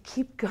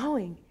keep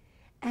going.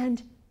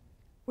 And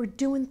we're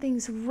doing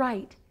things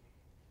right.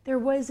 There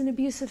was an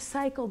abusive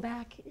cycle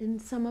back in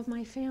some of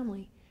my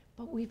family,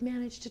 but we've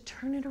managed to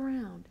turn it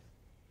around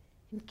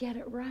and get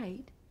it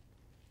right.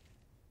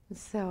 And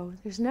so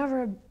there's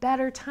never a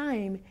better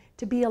time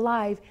to be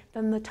alive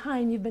than the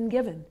time you've been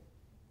given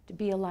to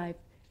be alive.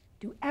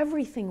 Do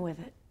everything with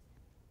it.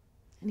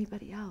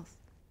 Anybody else?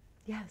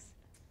 Yes?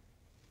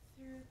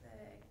 Through the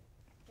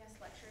guest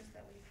lectures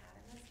that we've had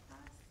in this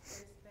class,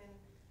 there's been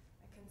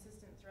a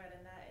consistent thread,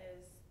 and that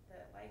is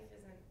that life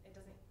doesn't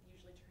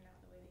usually turn out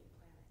the way that you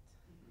plan it.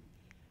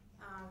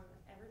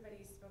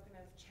 Everybody's spoken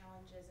of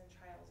challenges and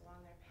trials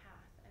along their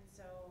path, and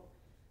so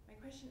my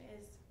question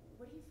is,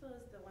 what do you feel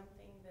is the one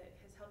thing that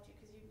has helped you?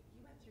 Because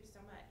you went through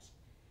so much,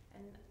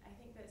 and I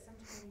think that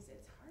sometimes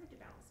it's hard to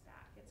bounce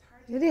back. It's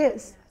hard to It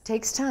is.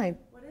 Takes time.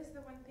 What is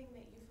the one thing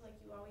that you feel like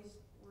you always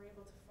were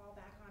able to fall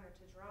back on or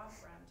to draw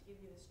from to give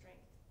you the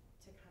strength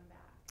to come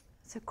back?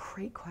 That's a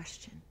great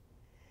question.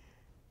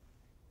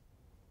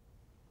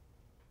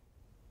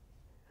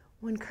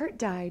 When Kurt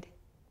died,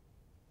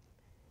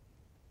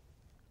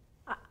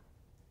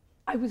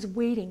 I was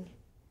waiting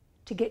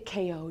to get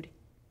KO'd.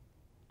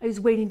 I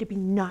was waiting to be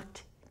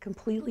knocked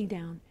completely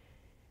down.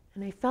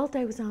 And I felt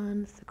I was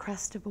on the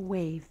crest of a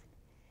wave.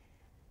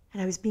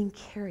 And I was being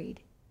carried.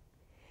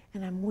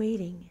 And I'm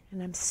waiting,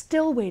 and I'm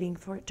still waiting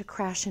for it to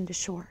crash into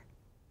shore.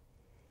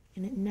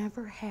 And it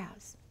never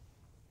has.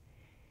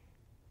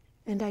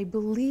 And I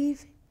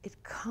believe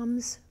it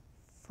comes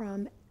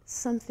from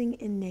something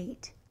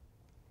innate.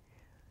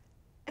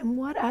 And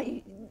what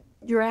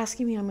you're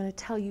asking me, I'm going to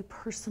tell you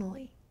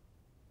personally.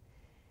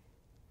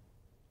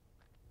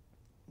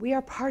 We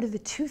are part of the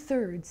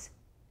 2/3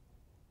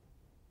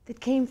 that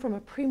came from a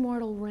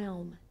premortal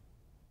realm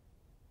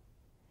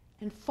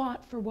and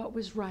fought for what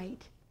was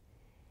right.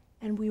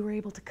 And we were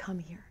able to come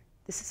here.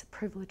 This is a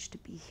privilege to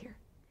be here.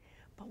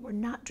 But we're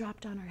not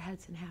dropped on our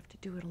heads and have to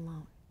do it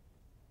alone.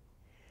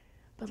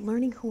 But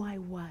learning who I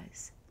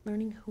was,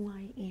 learning who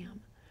I am,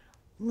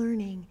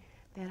 learning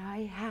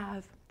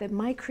that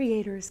my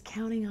Creator is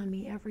counting on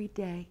me every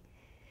day,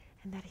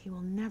 and that He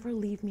will never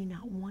leave me,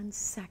 not 1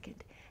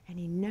 second, and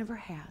He never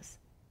has.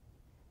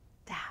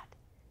 That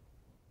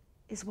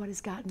is what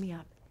has gotten me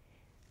up.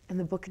 And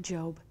the book of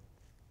Job.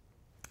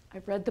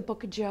 I've read the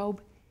book of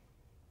Job,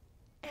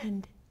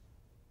 and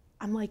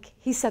I'm like,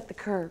 he set the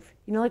curve.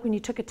 You know, like when you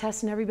took a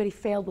test and everybody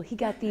failed, well, he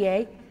got the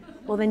A.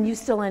 Well, then you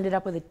still ended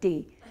up with a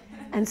D.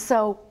 And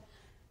so,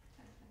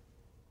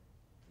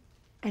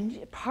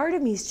 and part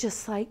of me is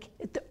just like,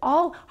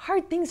 all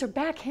hard things are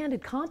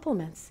backhanded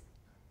compliments.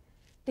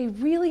 They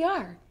really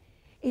are.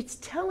 It's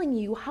telling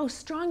you how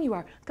strong you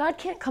are. God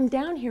can't come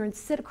down here and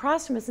sit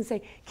across from us and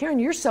say, Karen,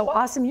 you're so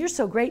awesome, you're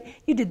so great,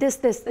 you did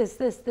this,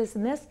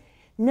 and this.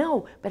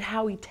 No, but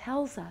how He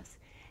tells us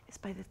is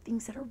by the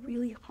things that are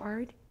really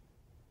hard.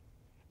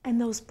 And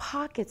those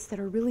pockets that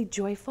are really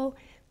joyful,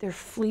 they're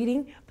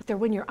fleeting, but they're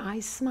when your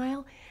eyes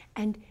smile,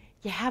 and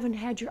you haven't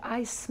had your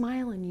eyes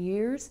smile in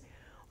years,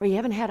 or you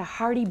haven't had a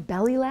hearty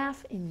belly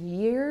laugh in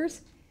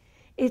years.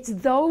 It's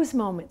those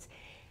moments.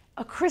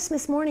 A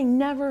Christmas morning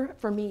never,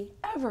 for me,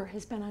 ever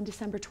has been on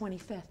December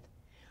 25th.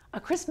 A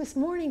Christmas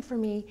morning for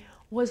me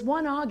was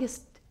one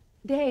August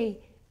day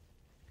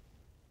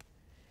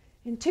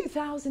in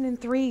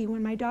 2003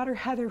 when my daughter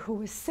Heather, who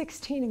was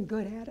 16 and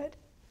good at it,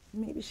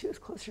 maybe she was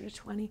closer to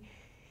 20,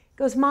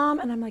 goes, Mom,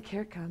 and I'm like,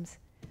 here it comes.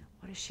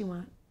 What does she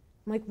want?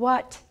 I'm like,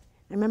 what?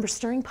 I remember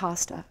stirring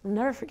pasta. I'll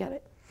never forget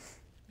it.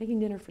 Making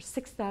dinner for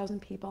 6,000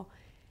 people.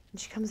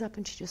 And she comes up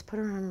and she just put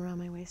her arm around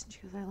my waist and she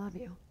goes, I love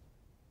you.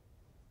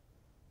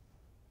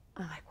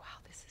 I'm like, wow,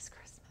 this is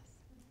Christmas.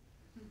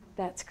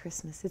 That's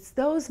Christmas. It's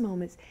those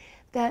moments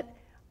that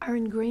are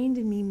ingrained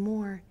in me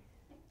more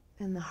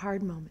than the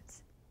hard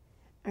moments.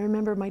 I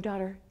remember my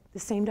daughter, the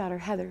same daughter,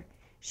 Heather,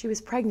 she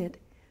was pregnant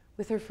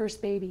with her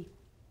first baby.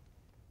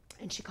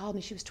 And she called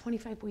me. She was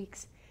 25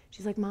 weeks.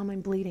 She's like, Mom,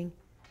 I'm bleeding.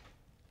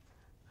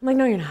 I'm like,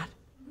 no, you're not.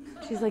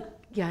 She's like,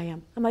 yeah, I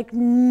am. I'm like,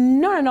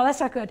 no,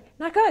 that's not good.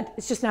 Not good.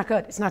 It's just not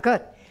good. It's not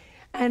good.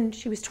 And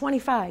she was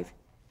 25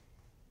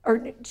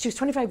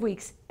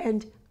 weeks.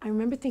 And I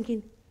remember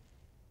thinking,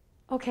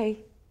 okay,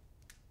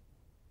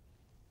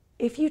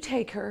 if you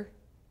take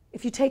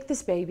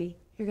this baby,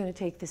 you're going to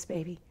take this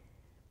baby.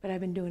 But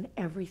I've been doing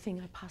everything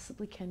I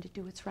possibly can to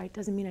do what's right.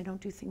 Doesn't mean I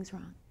don't do things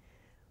wrong.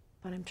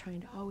 But I'm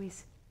trying to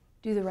always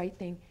do the right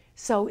thing.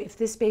 So if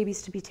this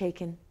baby's to be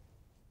taken,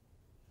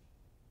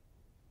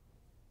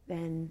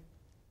 then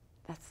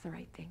that's the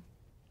right thing.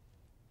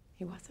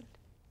 He wasn't.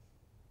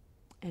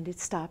 And it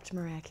stopped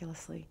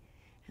miraculously.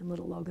 And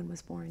little Logan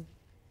was born.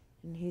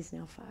 And he's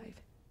now 5.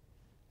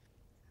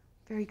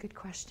 Very good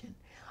question.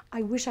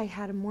 I wish I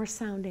had a more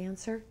sound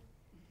answer.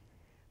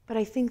 But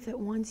I think that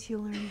once you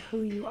learn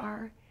who you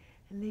are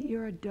and that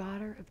you're a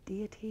daughter of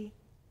deity,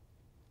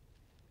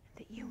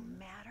 that you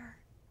matter,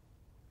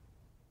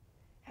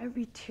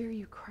 every tear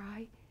you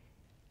cry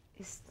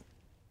is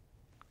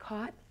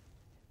caught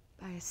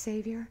by a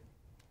Savior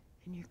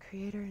and your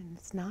Creator, and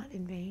it's not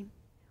in vain.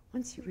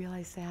 Once you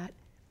realize that,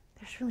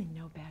 there's really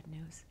no bad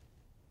news.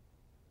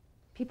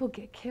 People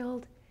get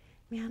killed.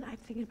 Man, I'm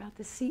thinking about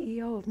the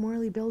CEO of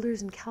Morley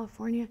Builders in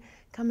California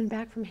coming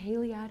back from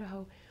Haley,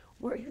 Idaho,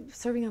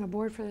 serving on a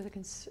board for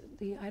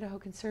the Idaho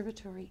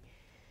Conservatory.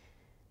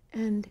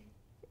 And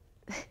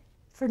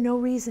for no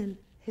reason,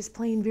 his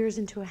plane veers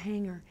into a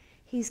hangar.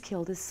 He's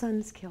killed, his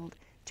son's killed,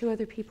 2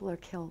 other people are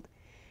killed.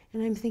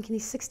 And I'm thinking,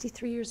 he's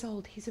 63 years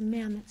old. He's a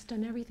man that's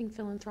done everything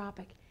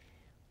philanthropic.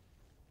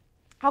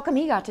 How come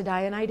he got to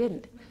die and I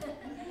didn't?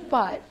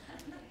 But,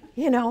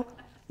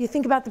 you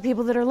think about the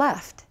people that are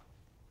left.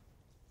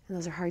 And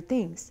those are hard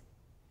things.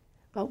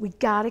 But we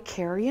gotta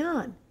carry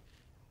on.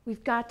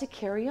 We've got to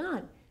carry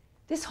on.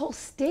 This whole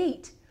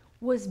state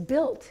was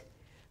built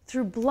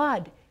through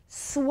blood,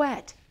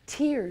 sweat,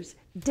 tears,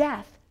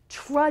 death,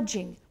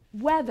 trudging,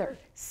 weather,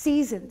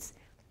 seasons,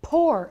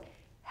 poor,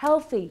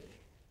 healthy,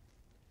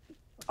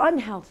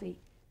 unhealthy,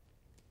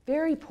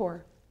 very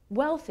poor,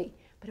 wealthy,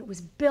 but it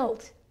was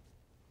built.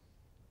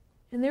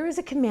 And there is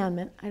a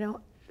commandment,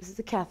 this is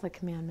a Catholic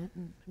commandment,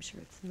 and I'm sure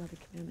it's another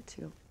commandment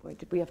too. Boy,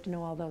 did we have to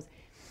know all those.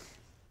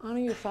 Honor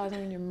your father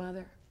and your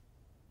mother.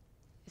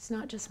 It's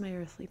not just my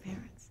earthly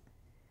parents.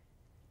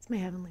 It's my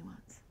heavenly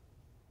ones.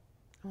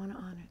 I want to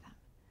honor them.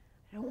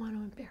 I don't want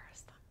to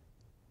embarrass them.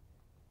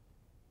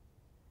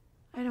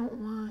 I don't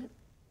want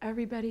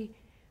everybody,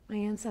 my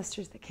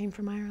ancestors that came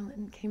from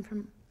Ireland, came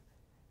from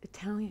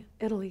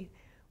Italy,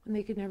 when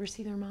they could never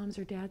see their moms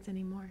or dads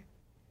anymore,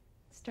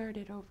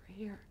 started over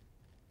here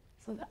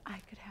so that I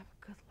could have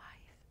a good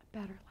life, a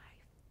better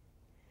life.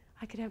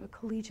 I could have a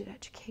collegiate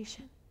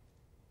education.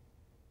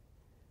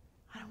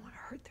 I don't want to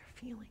hurt their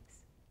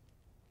feelings.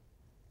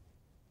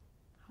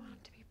 I want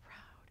them to be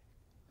proud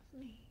of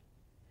me.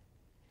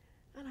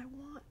 And I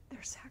want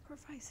their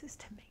sacrifices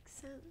to make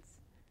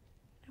sense.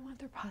 I want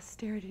their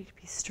posterity to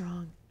be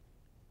strong.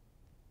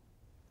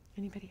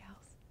 Anybody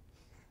else?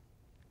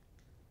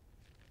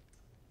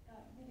 You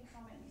made a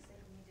comment, you said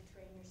you need to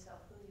train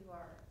yourself who you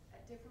are.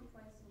 At different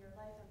points in your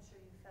life, I'm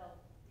sure you felt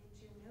that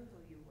you knew who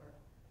you were.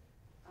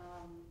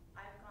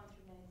 I've gone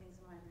through many things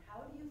in life.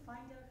 How do you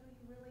find out who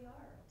you really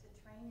are? To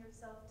train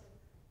yourself to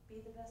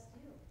be the best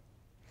you?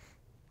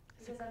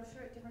 Because I'm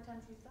sure at different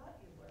times you thought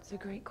you were. It's a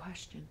great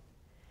question.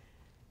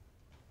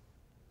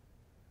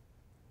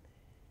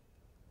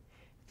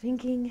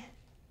 Thinking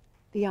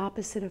the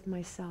opposite of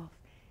myself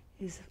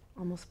is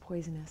almost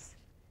poisonous.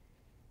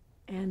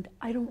 And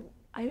I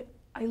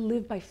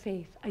live by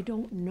faith. I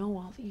don't know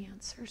all the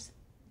answers.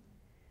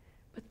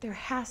 But there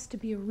has to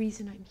be a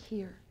reason I'm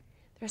here.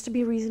 There has to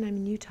be a reason I'm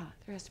in Utah.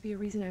 There has to be a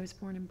reason I was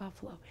born in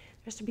Buffalo.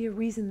 There has to be a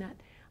reason that,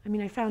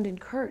 I found in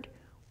Kurt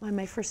why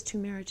my first 2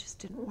 marriages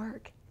didn't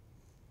work.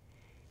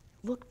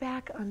 Look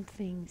back on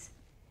things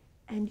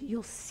and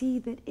you'll see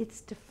that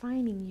it's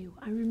defining you.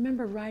 I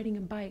remember riding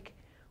a bike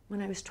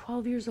when I was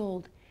 12 years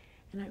old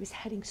and I was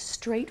heading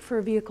straight for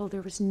a vehicle.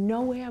 There was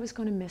no way I was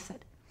going to miss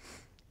it.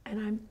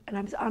 And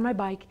I was on my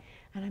bike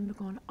and I'm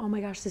going, oh my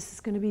gosh, this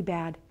is going to be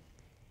bad.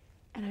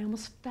 And I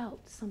almost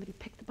felt somebody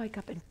pick the bike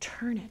up and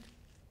turn it.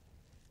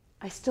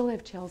 I still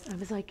have chills. I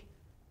was like,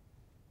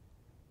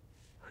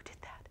 who did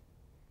that?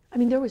 I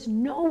mean, there was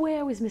no way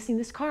I was missing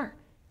this car.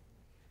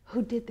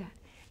 Who did that?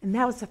 And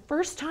that was the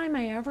first time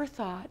I ever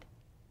thought,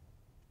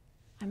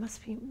 I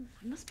must be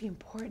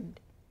important.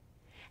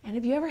 And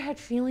have you ever had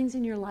feelings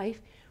in your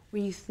life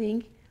where you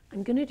think,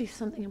 I'm going to do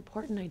something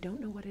important, I don't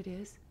know what it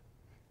is?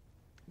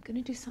 I'm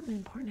going to do something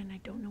important and I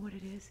don't know what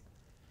it is?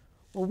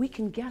 Well, we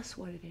can guess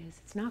what it is.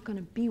 It's not going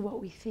to be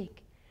what we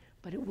think,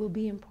 but it will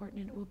be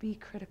important and it will be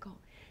critical.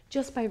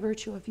 Just by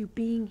virtue of you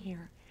being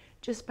here,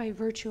 just by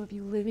virtue of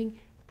you living,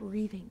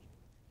 breathing,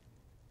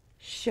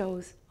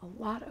 shows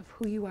a lot of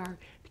who you are.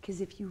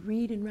 Because if you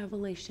read in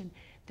Revelation,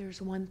 there's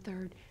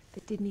 1/3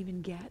 that didn't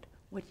even get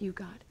what you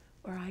got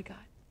or I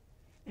got.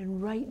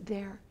 And right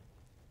there,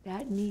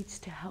 that needs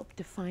to help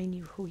define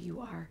you, who you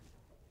are.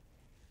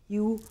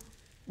 You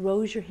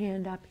rose your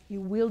hand up, you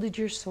wielded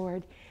your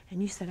sword,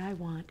 and you said, I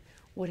want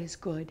what is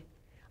good.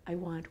 I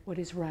want what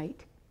is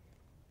right.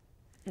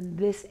 And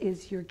this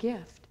is your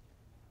gift.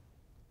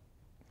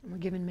 And we're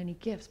given many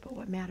gifts, but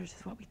what matters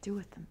is what we do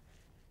with them.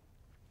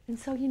 And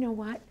so, you know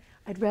what?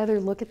 I'd rather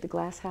look at the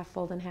glass half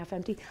full than half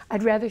empty.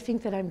 I'd rather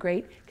think that I'm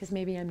great, because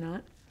maybe I'm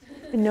not.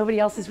 And nobody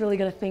else is really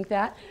going to think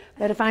that.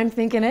 But if I'm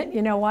thinking it,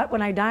 you know what?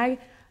 When I die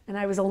and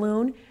I was a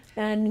loon,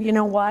 then you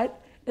know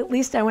what? At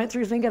least I went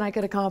through thinking I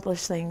could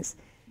accomplish things.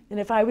 And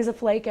if I was a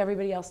flake,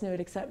 everybody else knew it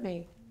except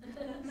me.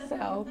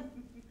 So,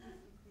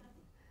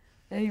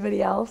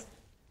 anybody else?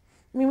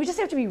 I mean, we just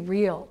have to be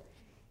real.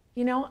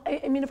 You know,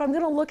 I mean, if I'm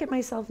going to look at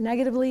myself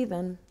negatively,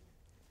 then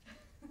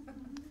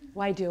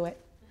why do it?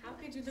 How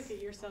could you look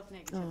at yourself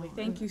negatively? Oh,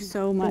 Thank you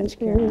so much,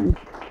 Karen.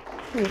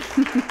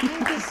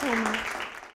 Thank you so much.